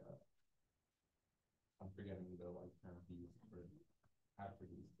like I'm forgetting the like term he used for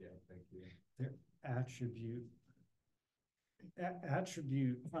attributes. Yeah, thank you. Their attribute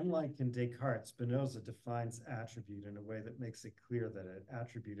attribute, unlike in Descartes, Spinoza defines attribute in a way that makes it clear that an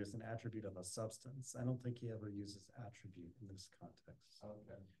attribute is an attribute of a substance. I don't think he ever uses attribute in this context.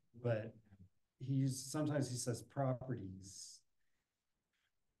 Okay. But sometimes he says properties.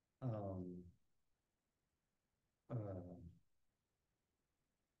 Um, uh,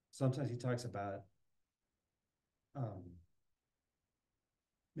 Sometimes he talks about um,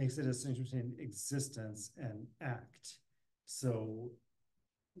 makes a distinction between existence and act. So,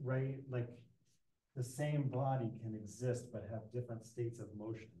 right, like the same body can exist but have different states of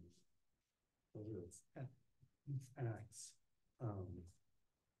motion. Those are its acts.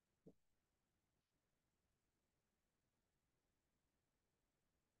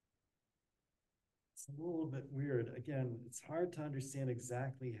 It's a little bit weird. Again, it's hard to understand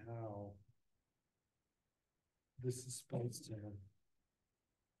exactly how this is supposed to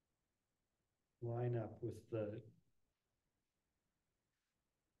line up with the.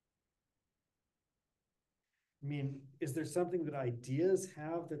 I mean, is there something that ideas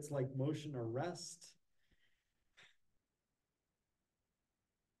have that's like motion or rest?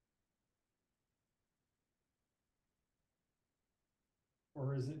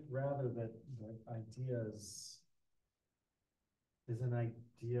 Or is it rather that ideas is an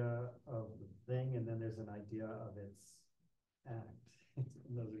idea of the thing and then there's an idea of its act?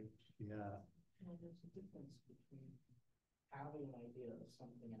 Another, yeah. Well, there's a difference between having an idea of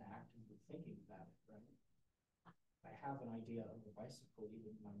something and acting and thinking about it, right? I have an idea of a bicycle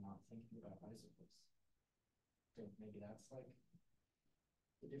even when I'm not thinking about bicycles. So maybe that's like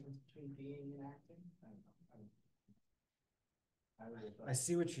the difference between being and acting. I don't know. I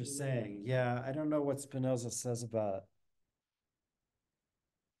see what you're saying. Yeah, I don't know what Spinoza says about.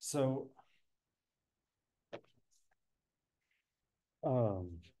 So,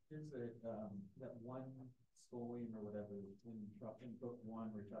 There's that one Scoian or whatever in book one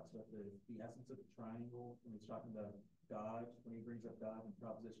where he talks about the essence of the triangle when he's talking about God, when he brings up God in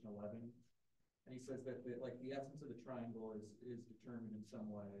Proposition 11. And he says that the essence of the triangle is determined in some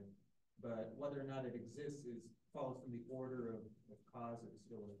way, but whether or not it exists follows from the order of causes.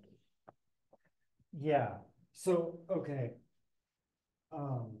 yeah. So, okay.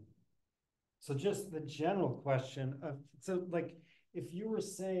 So just the general question of, so like, if you were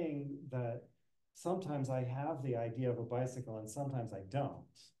saying that sometimes I have the idea of a bicycle and sometimes I don't,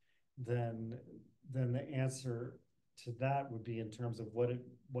 then the answer to that would be in terms of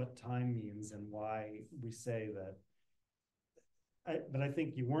what time means and why we say that. But I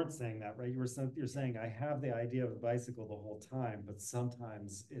think you weren't saying that, right? You're saying I have the idea of a bicycle the whole time, but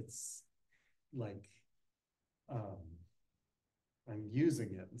sometimes it's like um, I'm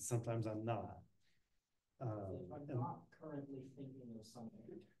using it and sometimes I'm not. If I'm not currently thinking of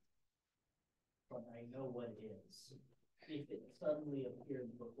something, but I know what it is, if it suddenly appeared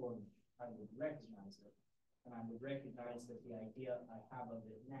before me, I would recognize it. And I would recognize that the idea I have of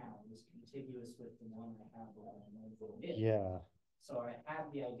it now is contiguous with the one I have when I know what it is. Yeah. So I had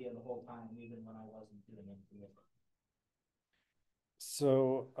the idea the whole time, even when I wasn't doing anything with it.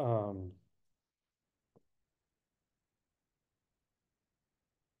 So,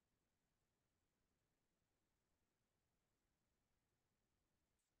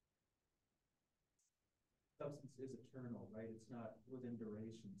 Substance is eternal, right? It's not within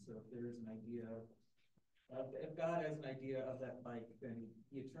duration. So if there is an idea if God has an idea of that bike, then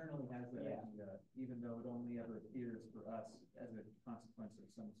he eternally has that idea, even though it only ever appears for us as a consequence of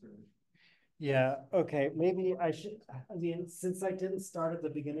some sort of. yeah, okay, maybe I should, I mean, since I didn't start at the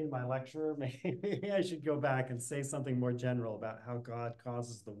beginning of my lecture, maybe I should go back and say something more general about how God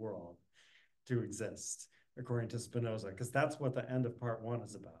causes the world to exist, according to Spinoza, because that's what the end of part one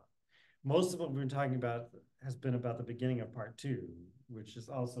is about. Most of what we've been talking about has been about the beginning of part two, which is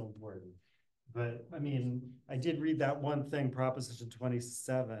also important. But I mean, I did read that one thing, Proposition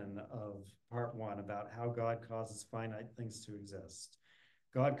 27 of part one, about how God causes finite things to exist.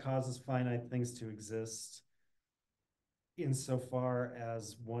 God causes finite things to exist insofar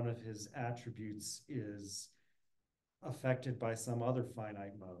as one of his attributes is affected by some other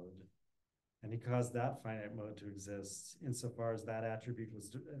finite mode. And he caused that finite mode to exist insofar as that attribute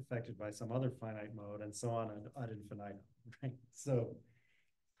was affected by some other finite mode, and so on ad infinitum, right? So,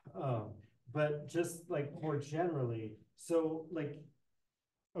 but just like more generally, so like,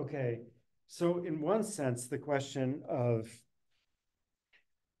 okay, so in one sense, the question of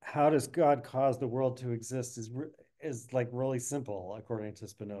how does God cause the world to exist is like really simple according to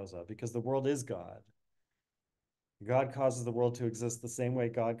Spinoza, because the world is God. God causes the world to exist the same way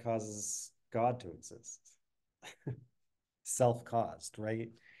God causes God to exist. Self-caused, right?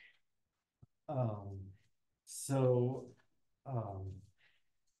 Um, so um,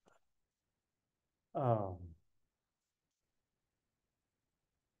 um,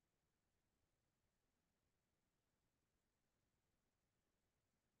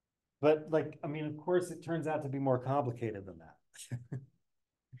 but like, I mean, of course, it turns out to be more complicated than that.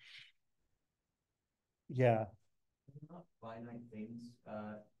 Yeah. Not finite things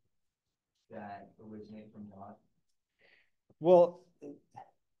that originate from God. Well,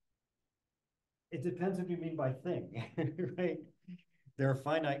 it depends what you mean by thing, right? There are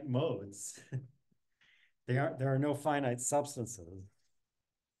finite modes. There are no finite substances.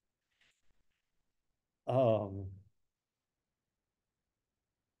 Um,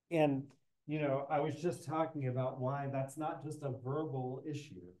 and I was just talking about why that's not just a verbal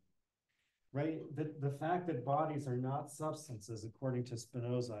issue, right? The fact that bodies are not substances according to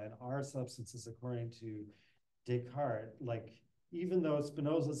Spinoza and are substances according to Descartes, like even though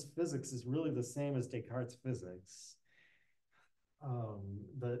Spinoza's physics is really the same as Descartes' physics,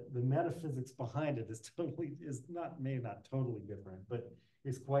 the metaphysics behind it is not maybe not totally different, but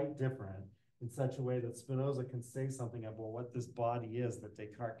is quite different in such a way that Spinoza can say something about what this body is that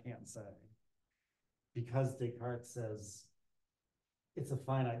Descartes can't say, because Descartes says it's a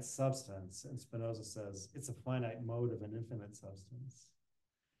finite substance, and Spinoza says it's a finite mode of an infinite substance.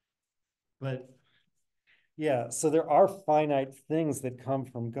 But yeah, so there are finite things that come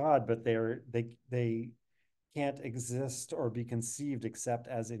from God, but they can't exist or be conceived except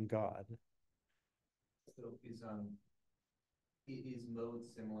as in God. So is mode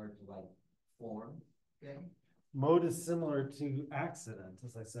similar to like form? Okay. Mode is similar to accident,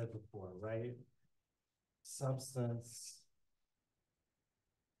 as I said before, right? Substance.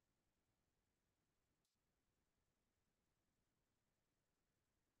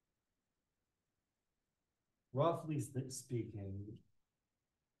 Roughly speaking,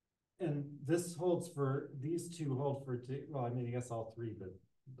 and this holds for these two hold for well, I mean, I guess all three, but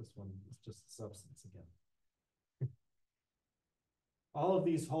this one is just substance again. All of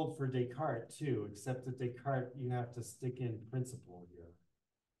these hold for Descartes too, except that Descartes, you have to stick in principle here,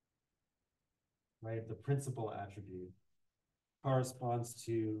 right? The principal attribute corresponds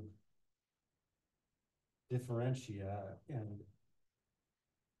to differentia and,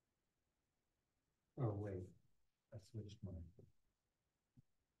 oh wait, I switched my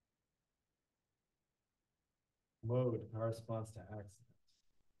mode corresponds to accident.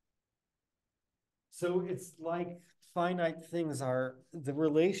 So it's like finite things are the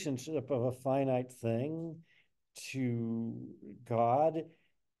relationship of a finite thing to God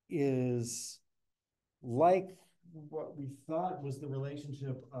is like what we thought was the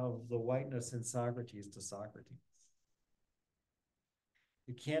relationship of the whiteness in Socrates to Socrates.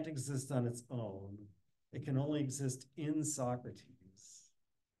 It can't exist on its own. It can only exist in Socrates.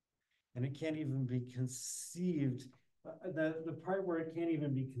 And it can't even be conceived. The part where it can't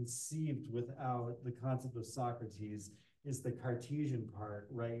even be conceived without the concept of Socrates is the Cartesian part,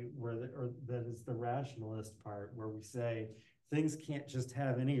 right? Or that is the rationalist part, where we say things can't just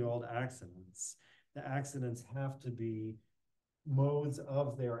have any old accidents. The accidents have to be modes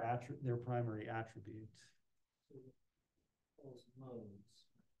of their primary attribute. Those modes,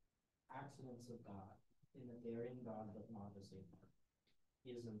 accidents of God, in that they're in God but not the same part,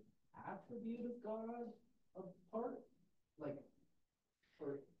 is an attribute of God a part? Like,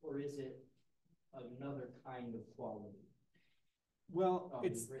 or is it another kind of quality? Well,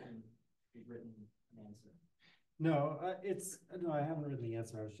 you've written an answer. No, no, I haven't written the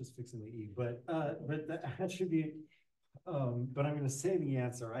answer. I was just fixing the E, but the attribute. But I'm going to say the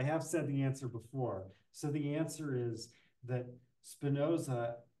answer. I have said the answer before. So the answer is that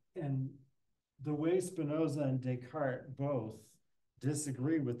Spinoza and the way Spinoza and Descartes both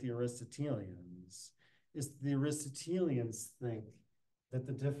disagree with the Aristotelians is the Aristotelians think that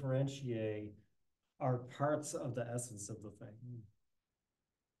the differentiae are parts of the essence of the thing.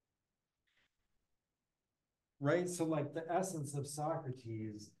 Right? So like the essence of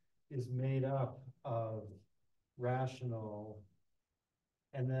Socrates is made up of rational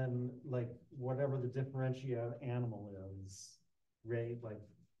and then like whatever the differentia of animal is, right? Like,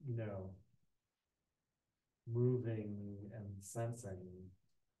 moving and sensing.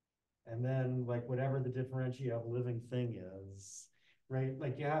 And then like whatever the differentia of living thing is, right?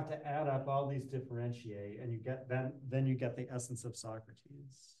 Like you have to add up all these differentiae and you get then you get the essence of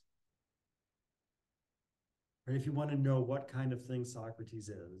Socrates. Right? If you want to know what kind of thing Socrates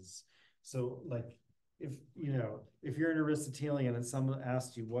is. So like if you're an Aristotelian and someone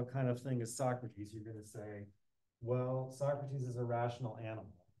asks you what kind of thing is Socrates, you're going to say, well, Socrates is a rational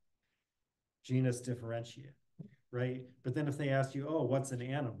animal, genus differentiate, right? But then if they ask you, oh, what's an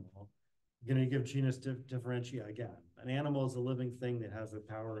animal? You're going to give genus differentia again. An animal is a living thing that has the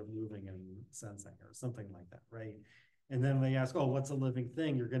power of moving and sensing or something like that, right? And then they ask, oh, what's a living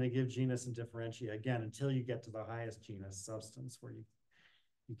thing? You're going to give genus and differentia again until you get to the highest genus, substance, where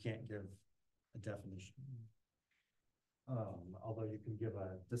you can't give a definition. Although you can give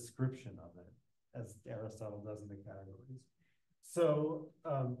a description of it, as Aristotle does in the categories. So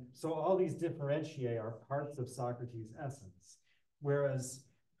all these differentiae are parts of Socrates' essence, whereas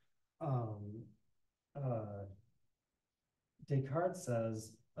um, uh, Descartes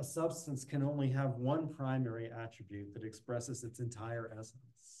says a substance can only have one primary attribute that expresses its entire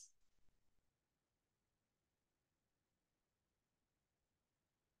essence.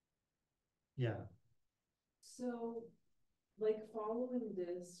 Yeah. So, like following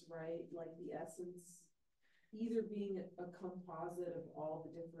this, right, like the essence either being a composite of all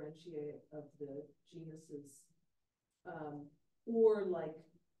the differentiate of the genuses, um, or like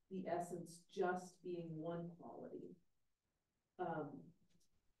the essence just being one quality, um,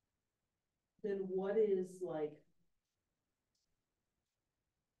 then what is like,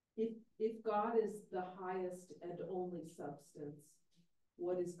 if God is the highest and only substance,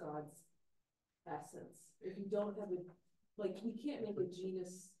 what is God's essence? If you don't have a, like, we can't make a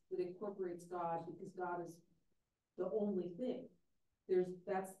genus that incorporates God because God is the only thing.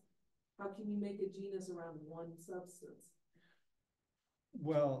 That's, how can you make a genus around one substance?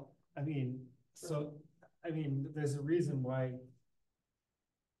 Well, there's a reason why.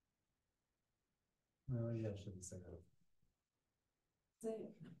 Well, yeah, I shouldn't say that. Say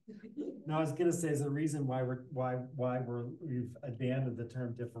it. No, I was gonna say there's a reason why we've abandoned the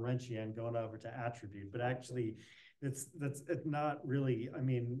term differentiate and going over to attribute, but actually, it's not really.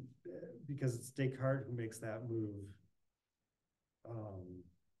 Because it's Descartes who makes that move.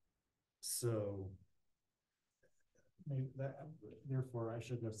 So maybe that, therefore, I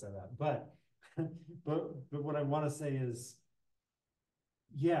shouldn't have said that. But but what I want to say is,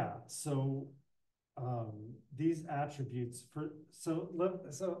 yeah. So these attributes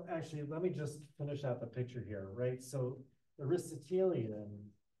so actually let me just finish out the picture here, right? So Aristotelian,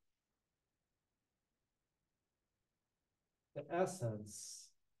 the essence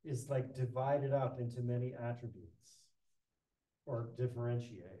is like divided up into many attributes or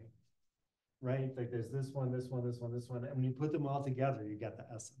differentiate, right? Like there's this one, this one, this one, this one, and when you put them all together, you get the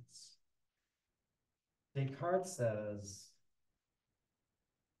essence. Descartes says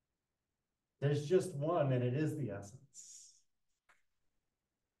there's just one and it is the essence.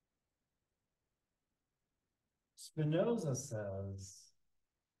 Spinoza says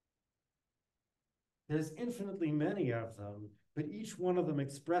there's infinitely many of them, but each one of them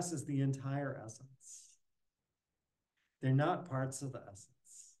expresses the entire essence. They're not parts of the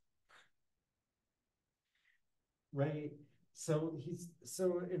essence, right? So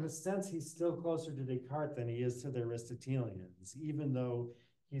in a sense, he's still closer to Descartes than he is to the Aristotelians, even though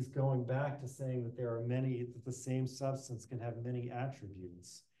he's going back to saying that there are many, that the same substance can have many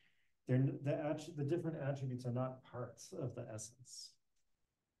attributes. The different attributes are not parts of the essence.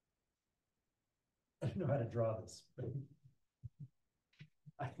 I don't know how to draw this, but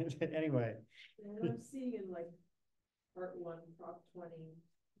anyway. And I'm seeing in like part 1, prop 20,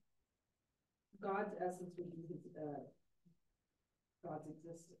 God's essence would be his, God's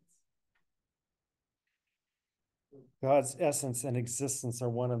existence. God's essence and existence are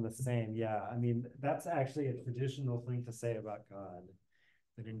one and the same. Yeah, that's actually a traditional thing to say about God,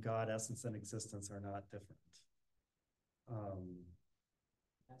 that in God, essence and existence are not different.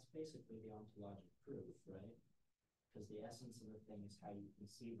 That's basically the ontologic proof, right? Because the essence of the thing is how you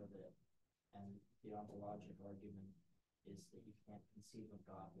conceive of it, and the ontologic argument is that you can't conceive of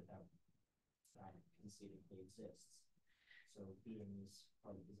God without God conceivably exists. So being is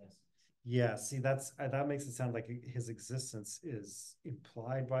part of his essence. Yeah, see, that makes it sound like his existence is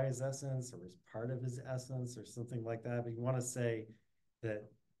implied by his essence or is part of his essence or something like that. But you want to say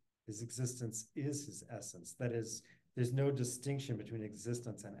that his existence is his essence. That is, there's no distinction between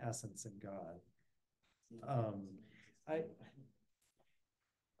existence and essence in God. I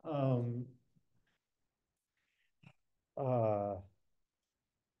um uh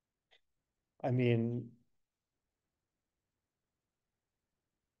I mean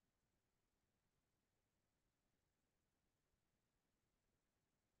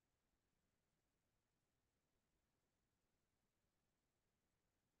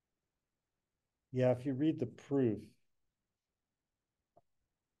yeah, if you read the proof,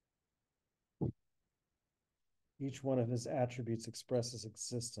 each one of his attributes expresses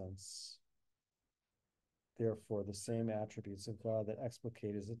existence. Therefore, the same attributes of God that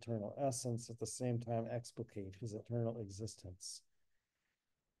explicate his eternal essence at the same time explicate his eternal existence.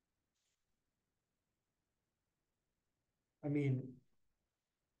 I mean,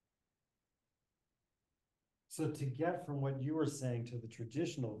 so to get from what you were saying to the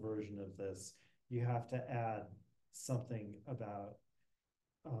traditional version of this, you have to add something about,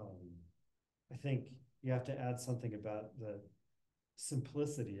 I think you have to add something about the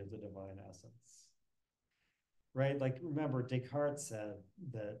simplicity of the divine essence. right? Like, remember, Descartes said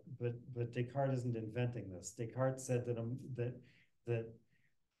that, but Descartes isn't inventing this. Descartes said that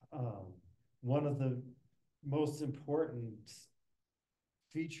um, one of the most important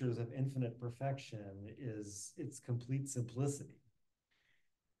features of infinite perfection is its complete simplicity,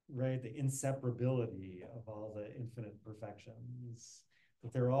 right? The inseparability of all the infinite perfections,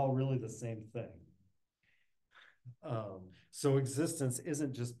 that they're all really the same thing. So existence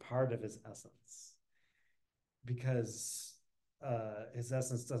isn't just part of his essence, because his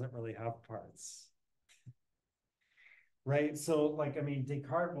essence doesn't really have parts, right? So, like, I mean,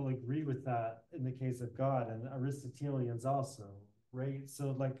 Descartes will agree with that in the case of God, and Aristotelians also, right?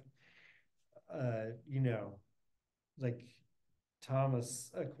 So, like, you know, like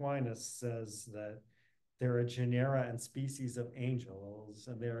Thomas Aquinas says that there are genera and species of angels,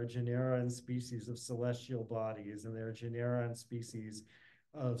 and there are genera and species of celestial bodies, and there are genera and species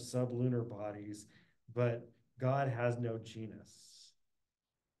of sublunar bodies, but God has no genus,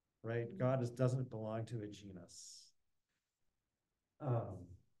 right? Doesn't belong to a genus. Um,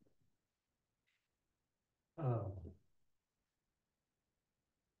 um,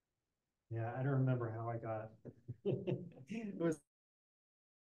 yeah, I don't remember how I got. It was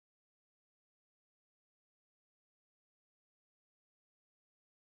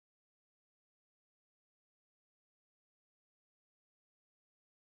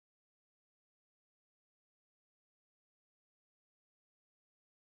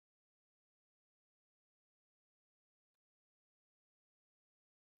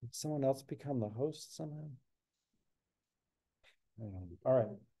Did someone else become the host somehow? All right.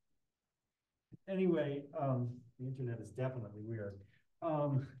 Anyway, the internet is definitely weird.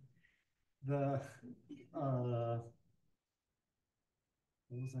 Um, the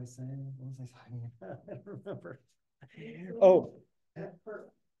what was I saying? What was I saying? I don't remember. Oh, At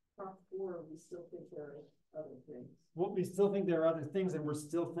part four, we still think there are other things. well, we still think there are other things, and we're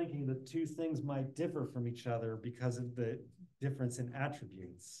still thinking that two things might differ from each other because of the difference in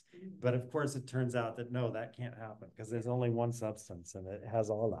attributes. But of course, it turns out that no, that can't happen, because there's only one substance and it has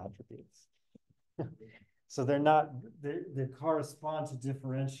all attributes. So they're not, they correspond to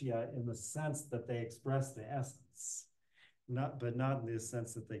differentia in the sense that they express the essence, but not in the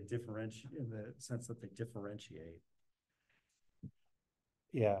sense that they differentiate, in the sense that they differentiate.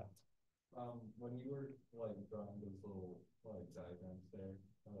 Yeah. When you were like drawing those little like diagrams there,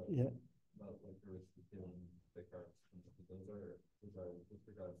 Yeah. about like Aristotelian Descartes, those are with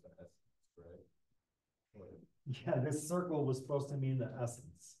regards to essence, right? Or, Yeah, this circle was supposed to mean the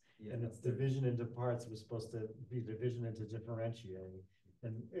essence, yeah, and its division into parts was supposed to be division into differentiating.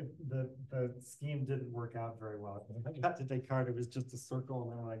 And the scheme didn't work out very well. When I got to Descartes, it was just a circle,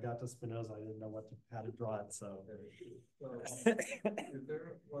 and then when I got to Spinoza, I didn't know how to draw it. So, so is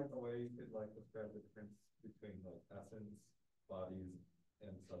there like a way you could like describe the difference between like essence, bodies,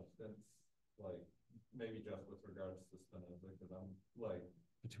 and substance? Like maybe just with regards to Spinoza, because I'm like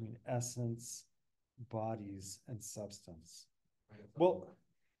between essence, bodies, and substance. Well,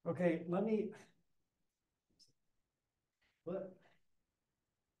 okay, let me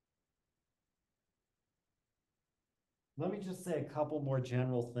just say a couple more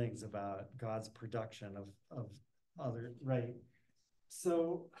general things about God's production of other, right?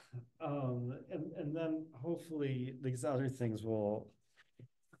 So, and then hopefully these other things will,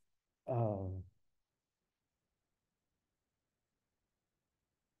 um,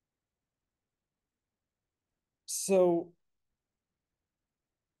 so,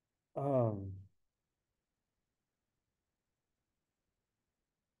 um,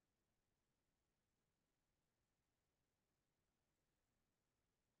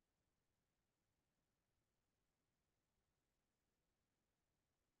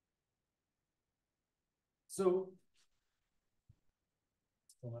 so,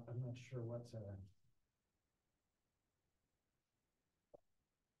 I'm not sure what to,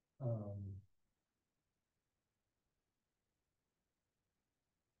 um,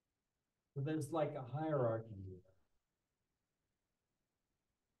 but there's like a hierarchy here.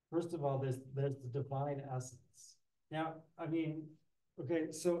 First of all, there's the divine essence. Now, I mean,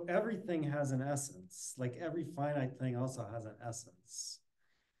 okay, so everything has an essence. Like every finite thing also has an essence.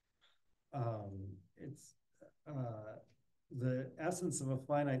 It's the essence of a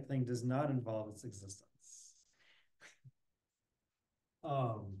finite thing does not involve its existence.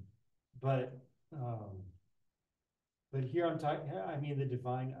 Um, but um, but here I'm talking. I mean the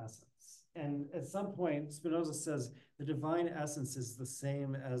divine essence. And at some point, Spinoza says the divine essence is the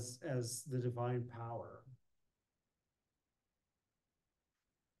same as the divine power.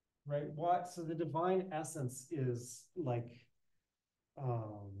 Right? What? So the divine essence is like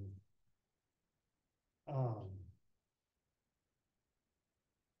um,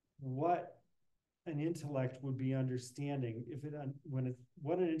 what an intellect would be understanding if it when it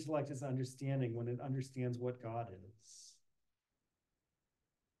what an intellect is understanding when it understands what God is.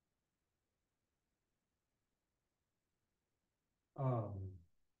 Um,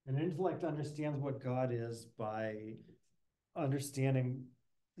 an intellect understands what God is by understanding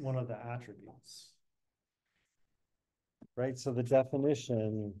one of the attributes, right? So the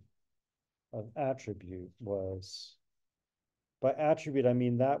definition of attribute was, by attribute, I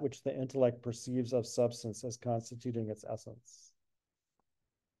mean that which the intellect perceives of substance as constituting its essence.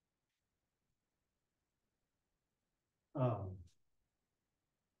 Um,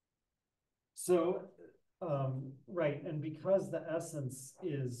 so, right, and because the essence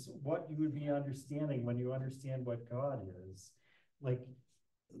is what you would be understanding when you understand what God is, like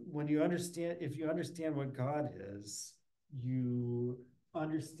when you understand, if you understand what God is, you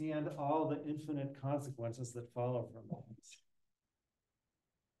understand all the infinite consequences that follow from that.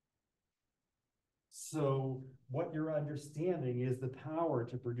 So what you're understanding is the power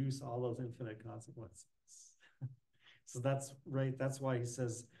to produce all those infinite consequences. So that's right. That's why he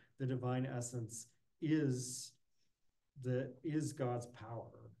says the divine essence is God's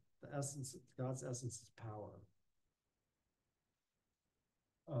power. The essence, God's essence is power,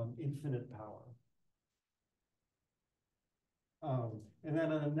 infinite power. And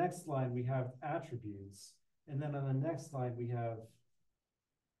then on the next line we have attributes, and then on the next line we have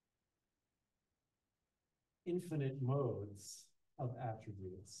infinite modes of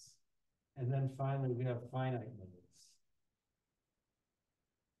attributes. And then finally, we have finite modes.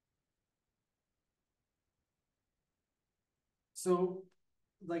 So,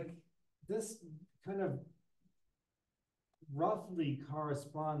 like, this kind of roughly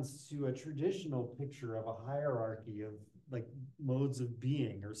corresponds to a traditional picture of a hierarchy of like modes of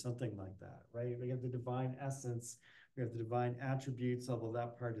being or something like that, right? We have the divine essence, we have the divine attributes, although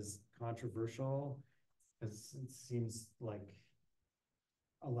that part is controversial because it seems like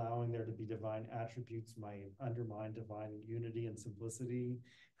allowing there to be divine attributes might undermine divine unity and simplicity.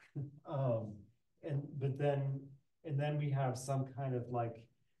 um, and then we have some kind of like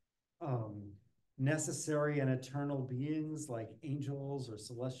um, necessary and eternal beings like angels or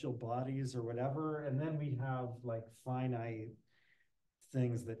celestial bodies or whatever, and then we have like finite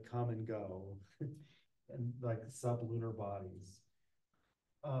things that come and go, and like sublunar bodies.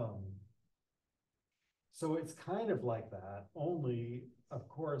 Um, so it's kind of like that, only of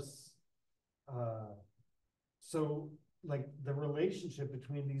course, uh, so like the relationship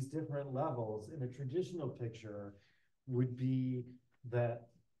between these different levels in a traditional picture would be that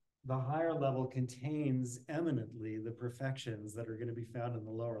the higher level contains eminently the perfections that are going to be found in the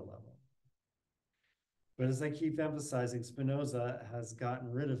lower level. But as I keep emphasizing, Spinoza has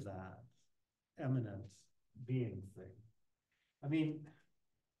gotten rid of that eminent being thing. I mean,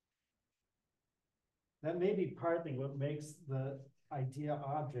 that may be partly what makes the idea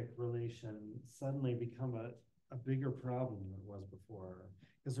object relation suddenly become a bigger problem than it was before.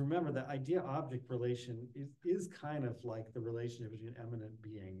 Because remember, the idea object relation is kind of like the relationship between eminent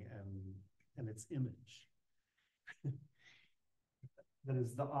being and its image. That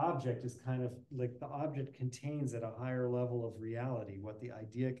is, the object is kind of like the object contains at a higher level of reality what the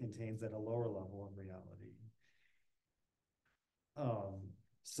idea contains at a lower level of reality. Um,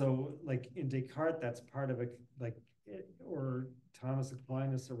 so like in Descartes, that's part of a like, or Thomas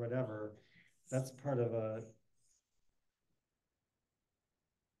Aquinas or whatever, that's part of a,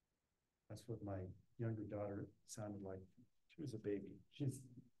 that's what my younger daughter sounded like. She was a baby. She's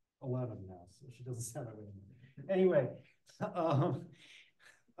 11 now, so she doesn't sound that way anymore. Anyway, um,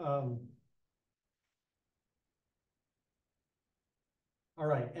 um, all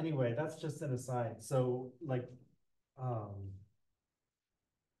right. Anyway, that's just an aside. So like, um,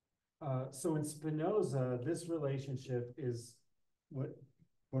 so in Spinoza, this relationship is what,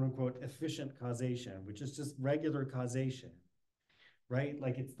 quote unquote, efficient causation, which is just regular causation, right?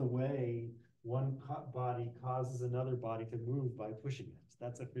 Like it's the way one body causes another body to move by pushing it.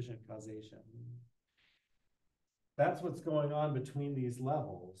 That's efficient causation. That's what's going on between these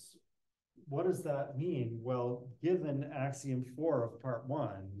levels. What does that mean? Well, given axiom 4 of part 1,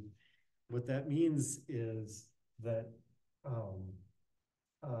 what that means is that um,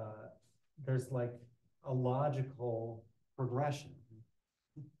 uh, there's like a logical progression.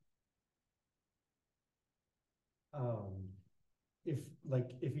 Um,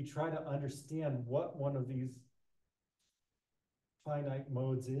 if you try to understand what one of these finite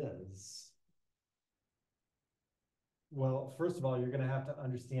modes is, well, first of all, you're going to have to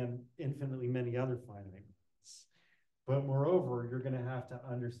understand infinitely many other finite modes. But moreover, you're going to have to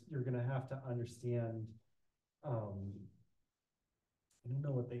understand I don't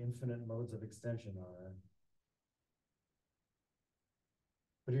know what the infinite modes of extension are.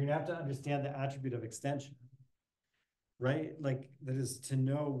 But you're gonna have to understand the attribute of extension, right? Like, that is, to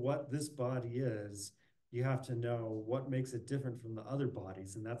know what this body is, you have to know what makes it different from the other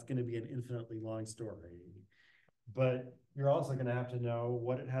bodies, and that's gonna be an infinitely long story. But you're also gonna have to know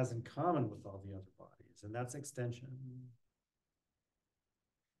what it has in common with all the other bodies, and that's extension.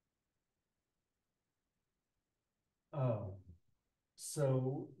 Oh,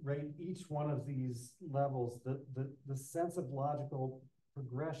 so, right, each one of these levels, the sense of logical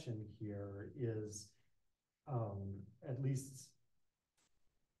progression here is, at least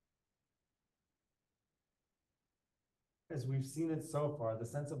as we've seen it so far, the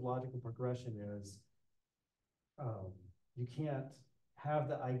sense of logical progression is, you can't have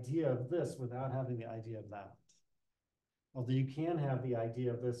the idea of this without having the idea of that. Although you can have the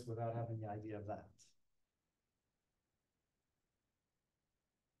idea of this without having the idea of that.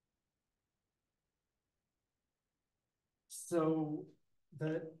 So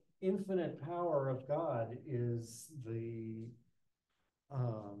the infinite power of God is the,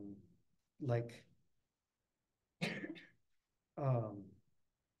 like, um,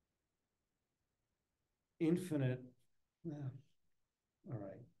 infinite, all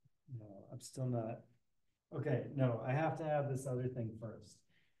right, no, I'm still not, okay, no, I have to add this other thing first.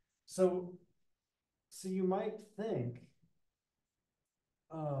 So you might think,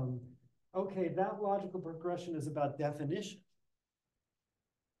 okay, that logical progression is about definition.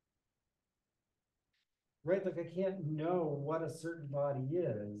 Right, like I can't know what a certain body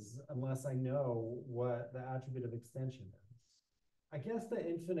is unless I know what the attribute of extension is. I guess the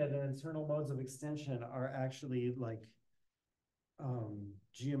infinite and eternal modes of extension are actually like,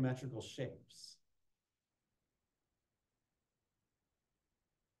 geometrical shapes.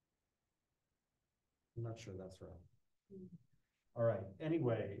 I'm not sure that's right. All right,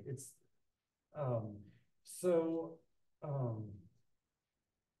 anyway, it's, um, so, um,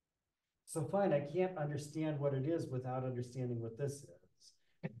 so fine, I can't understand what it is without understanding what this is.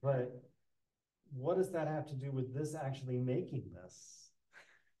 But what does that have to do with this actually making this?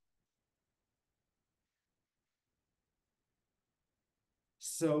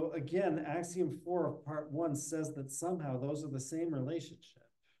 So again, axiom 4 of part 1 says that somehow those are the same relationship.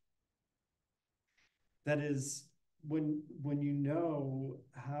 That is, when you know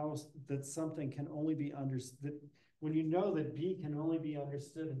how that something can only be understood, when you know that B can only be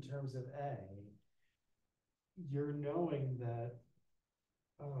understood in terms of A, you're knowing that,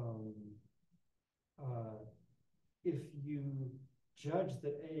 if you judge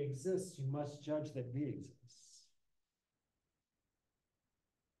that A exists, you must judge that B exists.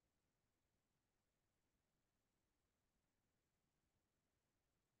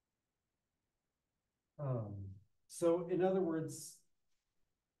 So in other words,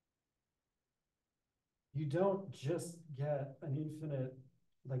 you don't just get an infinite,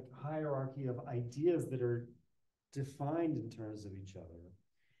 like, hierarchy of ideas that are defined in terms of each other.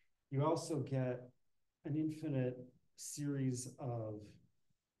 You also get an infinite series of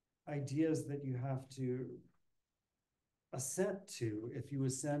ideas that you have to assent to if you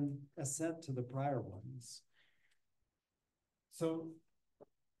assent to the prior ones. So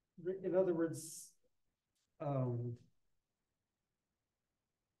in other words,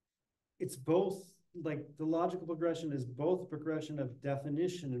 it's both, like, the logical progression is both progression of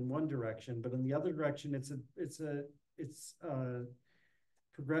definition in one direction, but in the other direction, it's a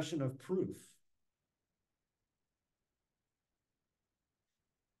progression of proof.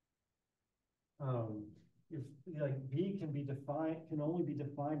 If, like, B can only be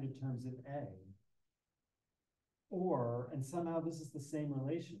defined in terms of A, or, and somehow this is the same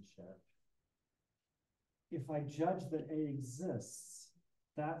relationship. If I judge that A exists,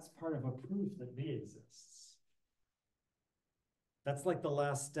 that's part of a proof that B exists. That's like the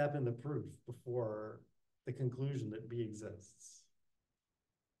last step in the proof before the conclusion that B exists.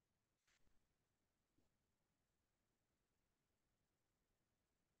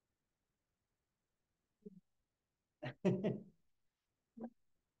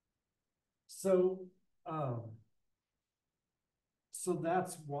 So, so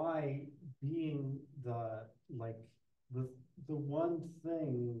that's why being the, like, the one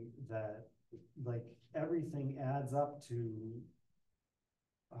thing that, like, everything adds up to,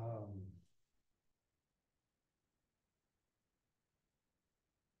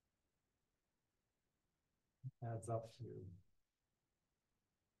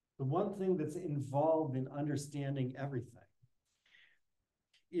 the one thing that's involved in understanding everything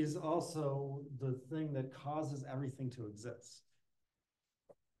is also the thing that causes everything to exist.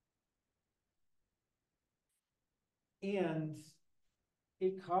 And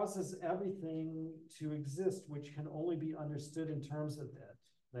it causes everything to exist, which can only be understood in terms of it,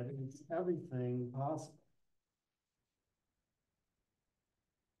 that it makes everything possible.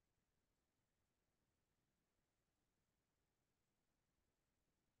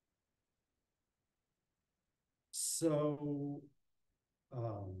 So,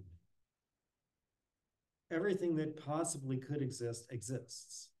 um, everything that possibly could exist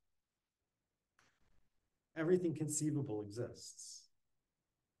exists. Everything conceivable exists.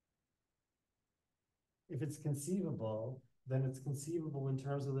 If it's conceivable, then it's conceivable in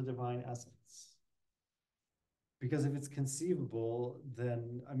terms of the divine essence. Because if it's conceivable,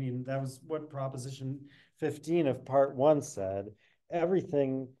 then, I mean, that was what Proposition 15 of Part 1 said.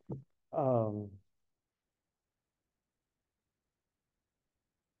 Everything, um,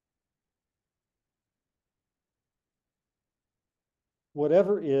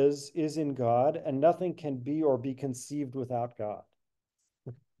 whatever is in God, and nothing can be or be conceived without God.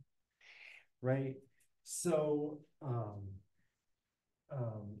 Right? So,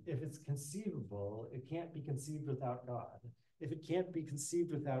 if it's conceivable, it can't be conceived without God. If it can't be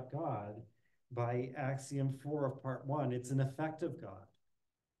conceived without God, by axiom 4 of Part 1, it's an effect of God.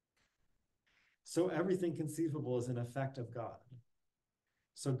 So everything conceivable is an effect of God.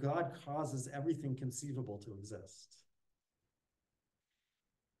 So God causes everything conceivable to exist.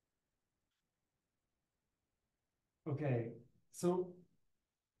 Okay, so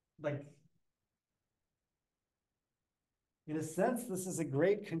like, in a sense, this is a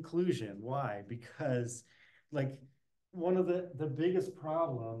great conclusion. Why? Because like one of the biggest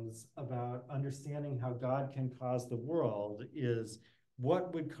problems about understanding how God can cause the world is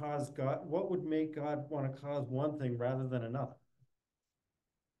what would cause God, what would make God want to cause one thing rather than another?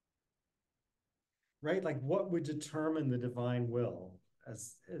 Right? Like what would determine the divine will,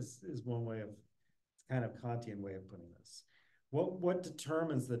 as is one way of, it's kind of Kantian way of putting this. What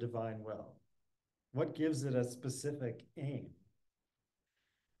determines the divine will? What gives it a specific aim?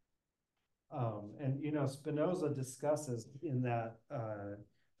 And you know, Spinoza discusses in that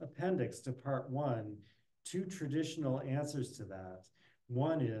appendix to Part 1 two traditional answers to that.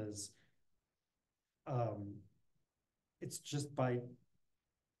 One is um, it's just by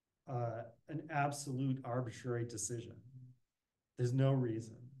an absolute arbitrary decision. There's no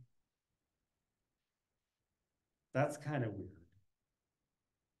reason. That's kind of weird.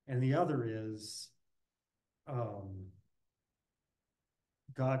 And the other is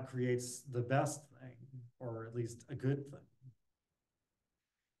God creates the best thing, or at least a good thing.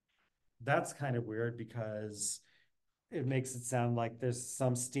 That's kind of weird because it makes it sound like there's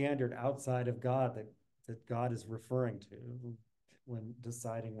some standard outside of God that God is referring to when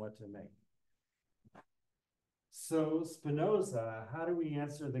deciding what to make. So Spinoza, how do we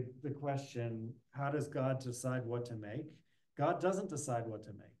answer the question, how does God decide what to make? God doesn't decide what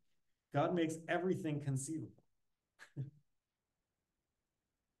to make. God makes everything conceivable.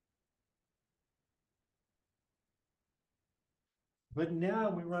 But now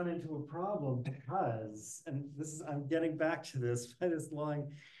we run into a problem because, and this is, I'm getting back to this by this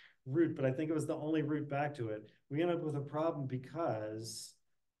long route, but I think it was the only route back to it. We end up with a problem because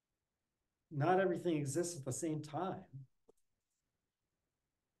not everything exists at the same time.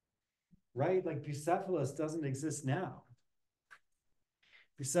 Right? Like Bucephalus doesn't exist now.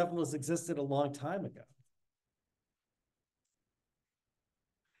 Bucephalus existed a long time ago.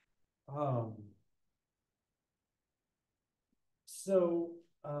 Um, so,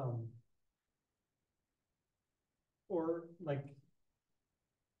 or like,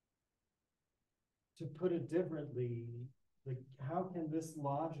 to put it differently, like, how can this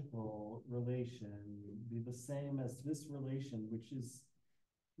logical relation be the same as this relation, which is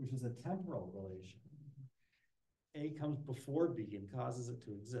a temporal relation? A comes before B and causes it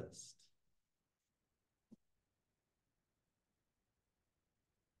to exist.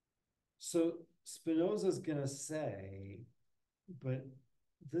 So Spinoza's going to say, but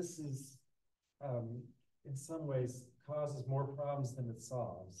this is, in some ways, causes more problems than it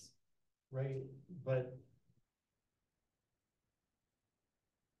solves, right? But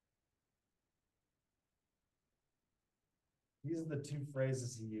these are the two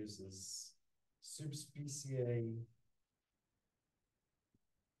phrases he uses: subspecie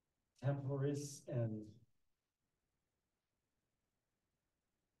temporis and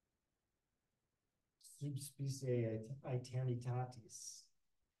subspecie aeternitatis.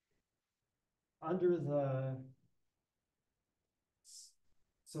 Under the,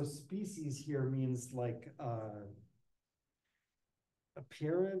 so species here means like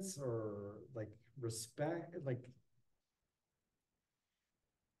appearance or like respect, like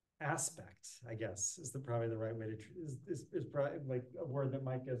aspect, I guess, is probably the right way to is probably like a word that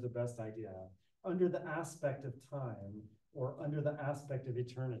might give the best idea. Under the aspect of time or under the aspect of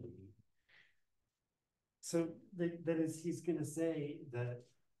eternity. So that is, he's going to say that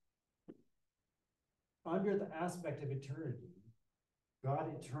under the aspect of eternity,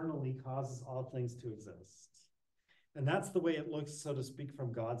 God eternally causes all things to exist. And that's the way it looks, so to speak,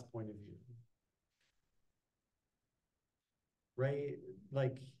 from God's point of view. Right?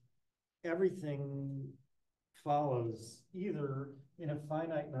 Like everything follows either in a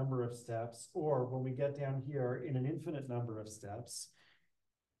finite number of steps, or when we get down here, in an infinite number of steps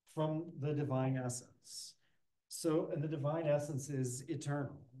from the divine essence. So, and the divine essence is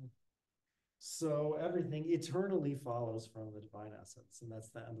eternal. So everything eternally follows from the divine essence, and that's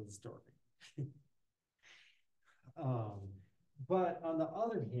the end of the story. um, but on the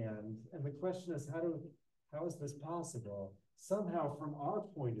other hand, and the question is, how is this possible? Somehow, from our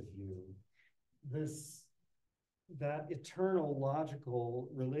point of view, that eternal logical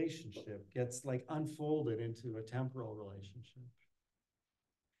relationship gets like unfolded into a temporal relationship.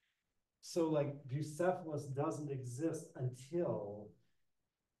 So like Bucephalus doesn't exist until,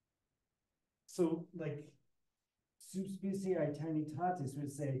 so like sub specie aeternitatis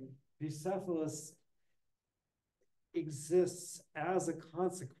would say Bucephalus exists as a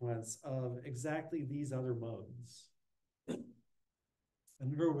consequence of exactly these other modes.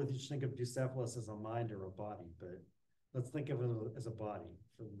 And remember, whether you think of Bucephalus as a mind or a body, but let's think of it as a body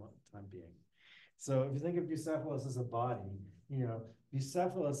for the time being. So if you think of Bucephalus as a body,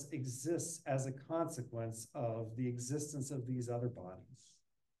 Bucephalus exists as a consequence of the existence of these other bodies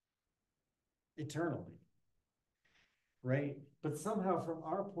eternally, right? But somehow from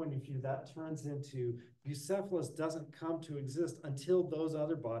our point of view, that turns into Bucephalus doesn't come to exist until those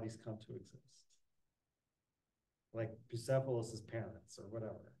other bodies come to exist. Like Bucephalus's parents or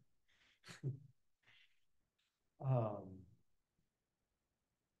whatever.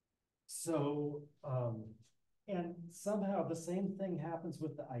 And somehow the same thing happens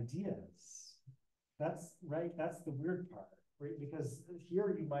with the ideas. That's right. That's the weird part, right? Because here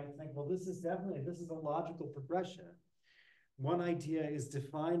you might think, well, this is a logical progression. One idea is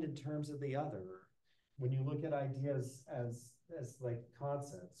defined in terms of the other when you look at ideas as like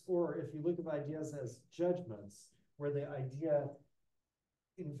concepts, or if you look at ideas as judgments, where the idea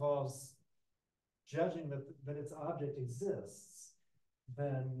involves judging that its object exists,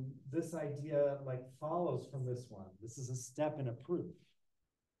 then this idea like follows from this one. This is a step in a proof.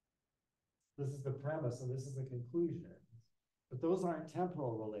 This is the premise and this is the conclusion. But those aren't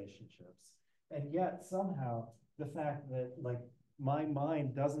temporal relationships. And yet somehow the fact that like my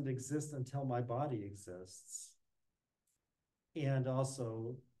mind doesn't exist until my body exists, and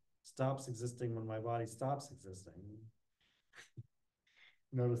also stops existing when my body stops existing.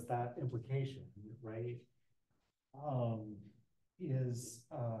 Notice that implication, right?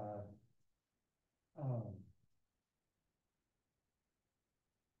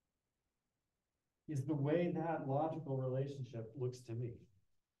 Is the way that logical relationship looks to me.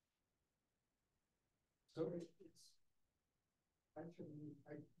 So it's actually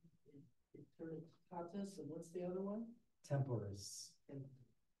eternitatis, and what's the other one? Temporis.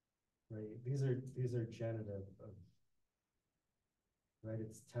 Right. These are genitive of, right?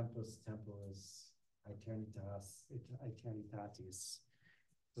 It's tempus, temporis, aeternitatis.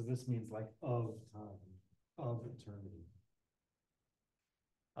 So this means like of time, of eternity.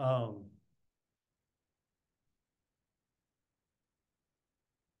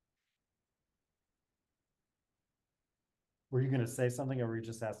 Were you going to say something, or were you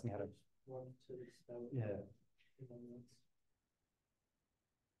just asking how to? Yeah.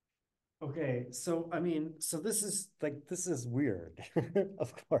 Okay, so I mean, so this is weird,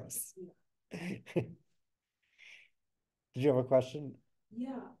 of course. Did you have a question?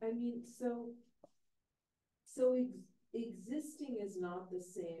 Yeah, I mean, so existing is not the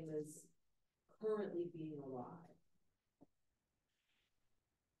same as currently being alive.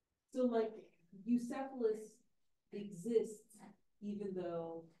 So like Bucephalus exists even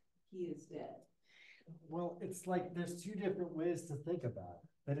though he is dead. Well, it's like there's two different ways to think about it.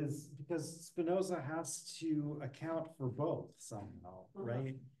 That is because Spinoza has to account for both somehow,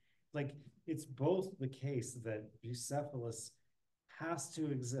 right? Like it's both the case that Bucephalus has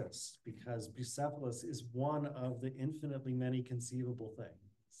to exist because Bucephalus is one of the infinitely many conceivable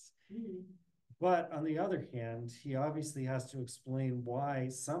things. Mm-hmm. But on the other hand, he obviously has to explain why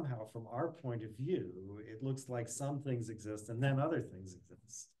somehow from our point of view, it looks like some things exist and then other things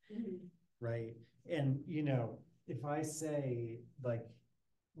exist, mm-hmm. Right? And, if I say like,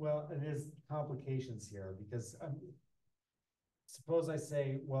 well, and there's complications here because suppose I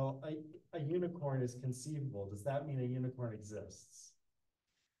say, well, a unicorn is conceivable. Does that mean a unicorn exists?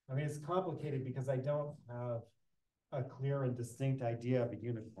 I mean, it's complicated because I don't have a clear and distinct idea of a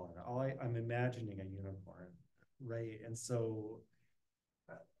unicorn. I'm imagining a unicorn, right? And so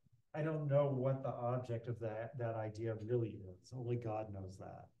I don't know what the object of that idea really is. Only God knows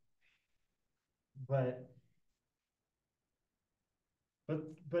that. But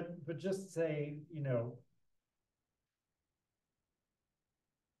just say,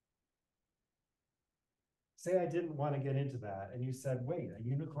 say I didn't want to get into that, and you said, wait, a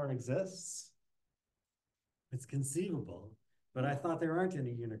unicorn exists? It's conceivable, but I thought there aren't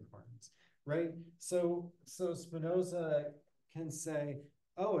any unicorns, right? So Spinoza can say,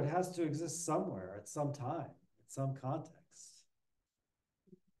 oh, it has to exist somewhere at some time, at some context.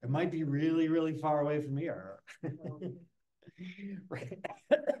 It might be really, really far away from here. Right.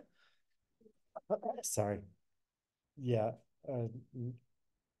 Sorry. Yeah. I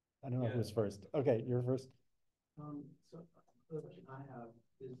don't know who's first. Okay, you're first. So the question I have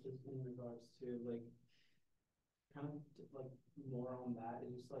is just in regards to like, kind of like more on that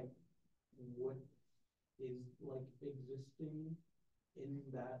is just like, what is like existing in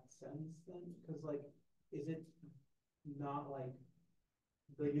that sense then? Because like, is it not like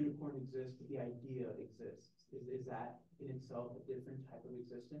the unicorn exists, but the idea exists? Is that in itself a different type of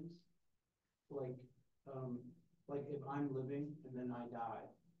existence? Like, like if I'm living and then I die,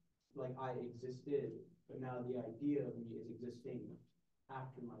 like I existed, but now the idea of me is existing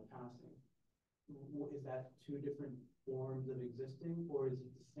after my passing. Is that two different forms of existing, or is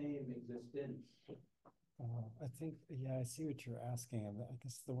it the same existence? I think, yeah, I see what you're asking. I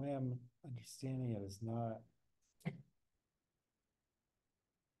guess the way I'm understanding it is not.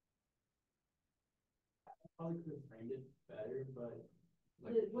 Probably could have framed it better, but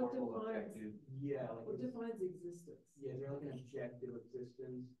Like What formal defines- objective. yeah, like What defines existence? yeah, is there like an objective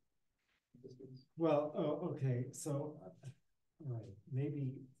existence? Well, oh, okay. So, all right,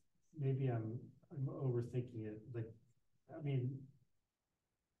 maybe I'm overthinking it. Like, I mean,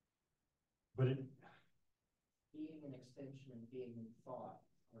 but it. Being an extension and being in thought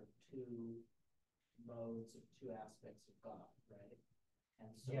are two modes of two aspects of God, right?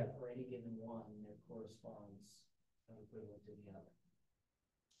 And so Yeah. for any given one, there corresponds an equivalent to the other.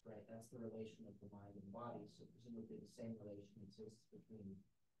 Right? That's the relation of the mind and body. So presumably the same relation exists between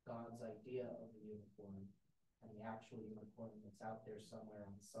God's idea of the unicorn and the actual unicorn that's out there somewhere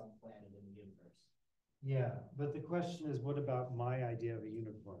on some planet in the universe. Yeah, but the question is, what about my idea of a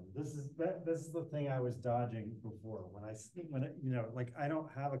unicorn? This is the thing I was dodging before when like I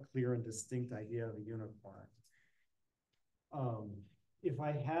don't have a clear and distinct idea of a unicorn. If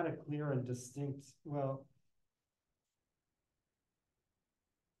I had a clear and distinct, well,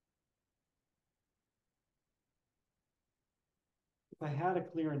 if I had a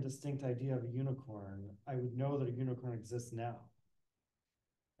clear and distinct idea of a unicorn, I would know that a unicorn exists now,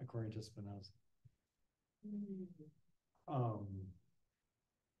 according to Spinoza. Um,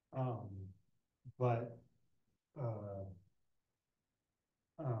 um, but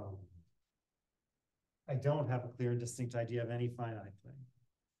I don't have a clear and distinct idea of any finite thing.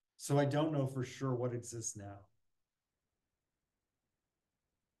 So I don't know for sure what exists now.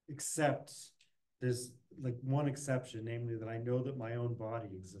 Except there's like one exception, namely that I know that my own body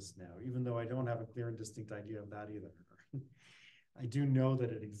exists now, even though I don't have a clear and distinct idea of that either. I do know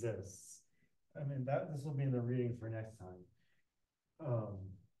that it exists. I mean, this will be in the reading for next time.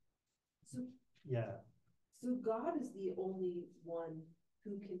 So, yeah. so God is the only one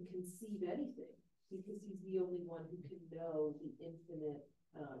who can conceive anything, because he's the only one who can know the infinite,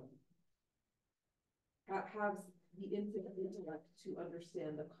 has the infinite intellect to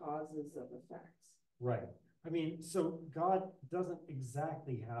understand the causes of effects. Right. I mean, so God doesn't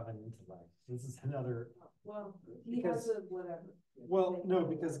exactly have an intellect. This is another. Well, he has a whatever. Well, no,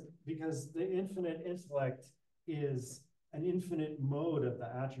 because the infinite intellect is an infinite mode of the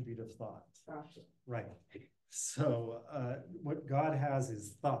attribute of thought. Gotcha. Right. So what God has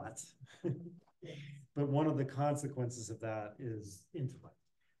is thought, but one of the consequences of that is intellect.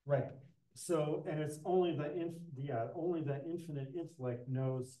 Right. So, and it's only the infinite intellect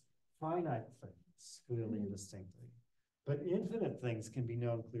knows finite things clearly and distinctly, but infinite things can be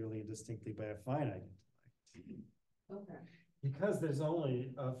known clearly and distinctly by a finite intellect. Okay. Because there's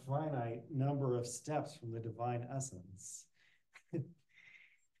only a finite number of steps from the divine essence.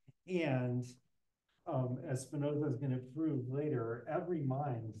 And as Spinoza is going to prove later, every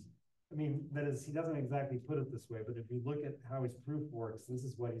mind, I mean, that is, he doesn't exactly put it this way, but if you look at how his proof works, this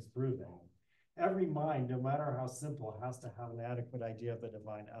is what he's proving. Every mind, no matter how simple, has to have an adequate idea of the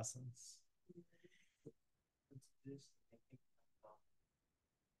divine essence.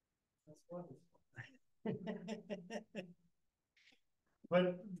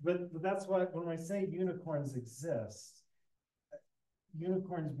 But that's why when I say unicorns exist,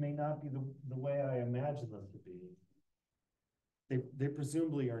 unicorns may not be the way I imagine them to be. They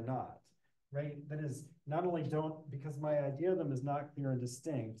presumably are not, right? That is, not only don't, because my idea of them is not clear and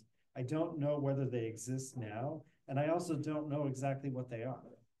distinct, I don't know whether they exist now, and I also don't know exactly what they are.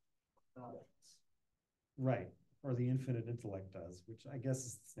 Right, or the infinite intellect does, which I guess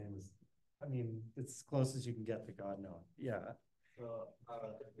is the same as, I mean, it's as close as you can get to God knowing. Yeah. So I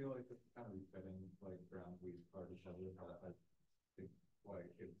feel like it's kind of refitting like ground we started with. I think like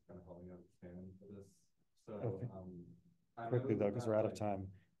it's kind of helping understand this. So Okay. I Quickly know though, because that, we're out of like, time.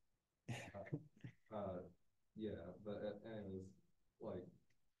 yeah, but anyways, like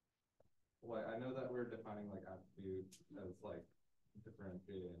I know that we're defining like attribute as like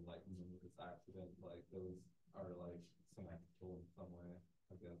differentiated and like momentous accident, like those are like symmetrical in some way,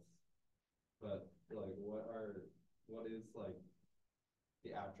 I guess. But like what is like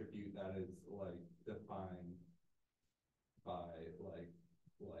the attribute that is like defined by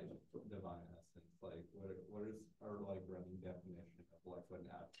divine essence? Like what is our like running definition of like what an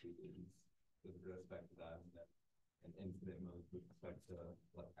attribute is with respect to that, and then an infinite mode with respect to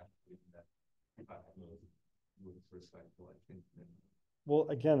like attribute that mode with respect to like infinite mode. Well,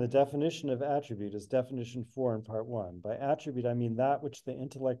 again, the definition of attribute is definition 4 in part 1. By attribute, I mean that which the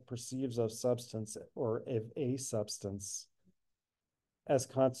intellect perceives of substance or of a substance as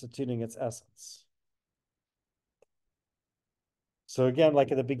constituting its essence. So again,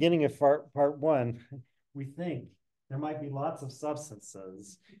 like at the beginning of part 1, we think there might be lots of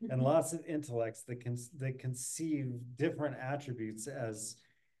substances and lots of intellects that conceive different attributes as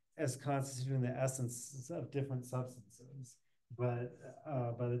constituting the essence of different substances. But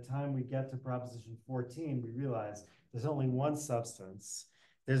by the time we get to proposition 14, we realize there's only one substance.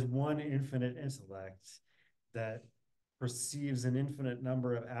 There's one infinite intellect that perceives an infinite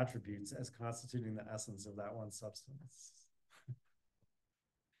number of attributes as constituting the essence of that one substance.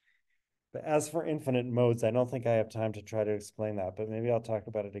 But as for infinite modes, I don't think I have time to try to explain that, but maybe I'll talk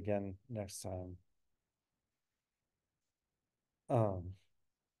about it again next time.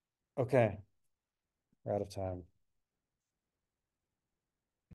 Okay, we're out of time.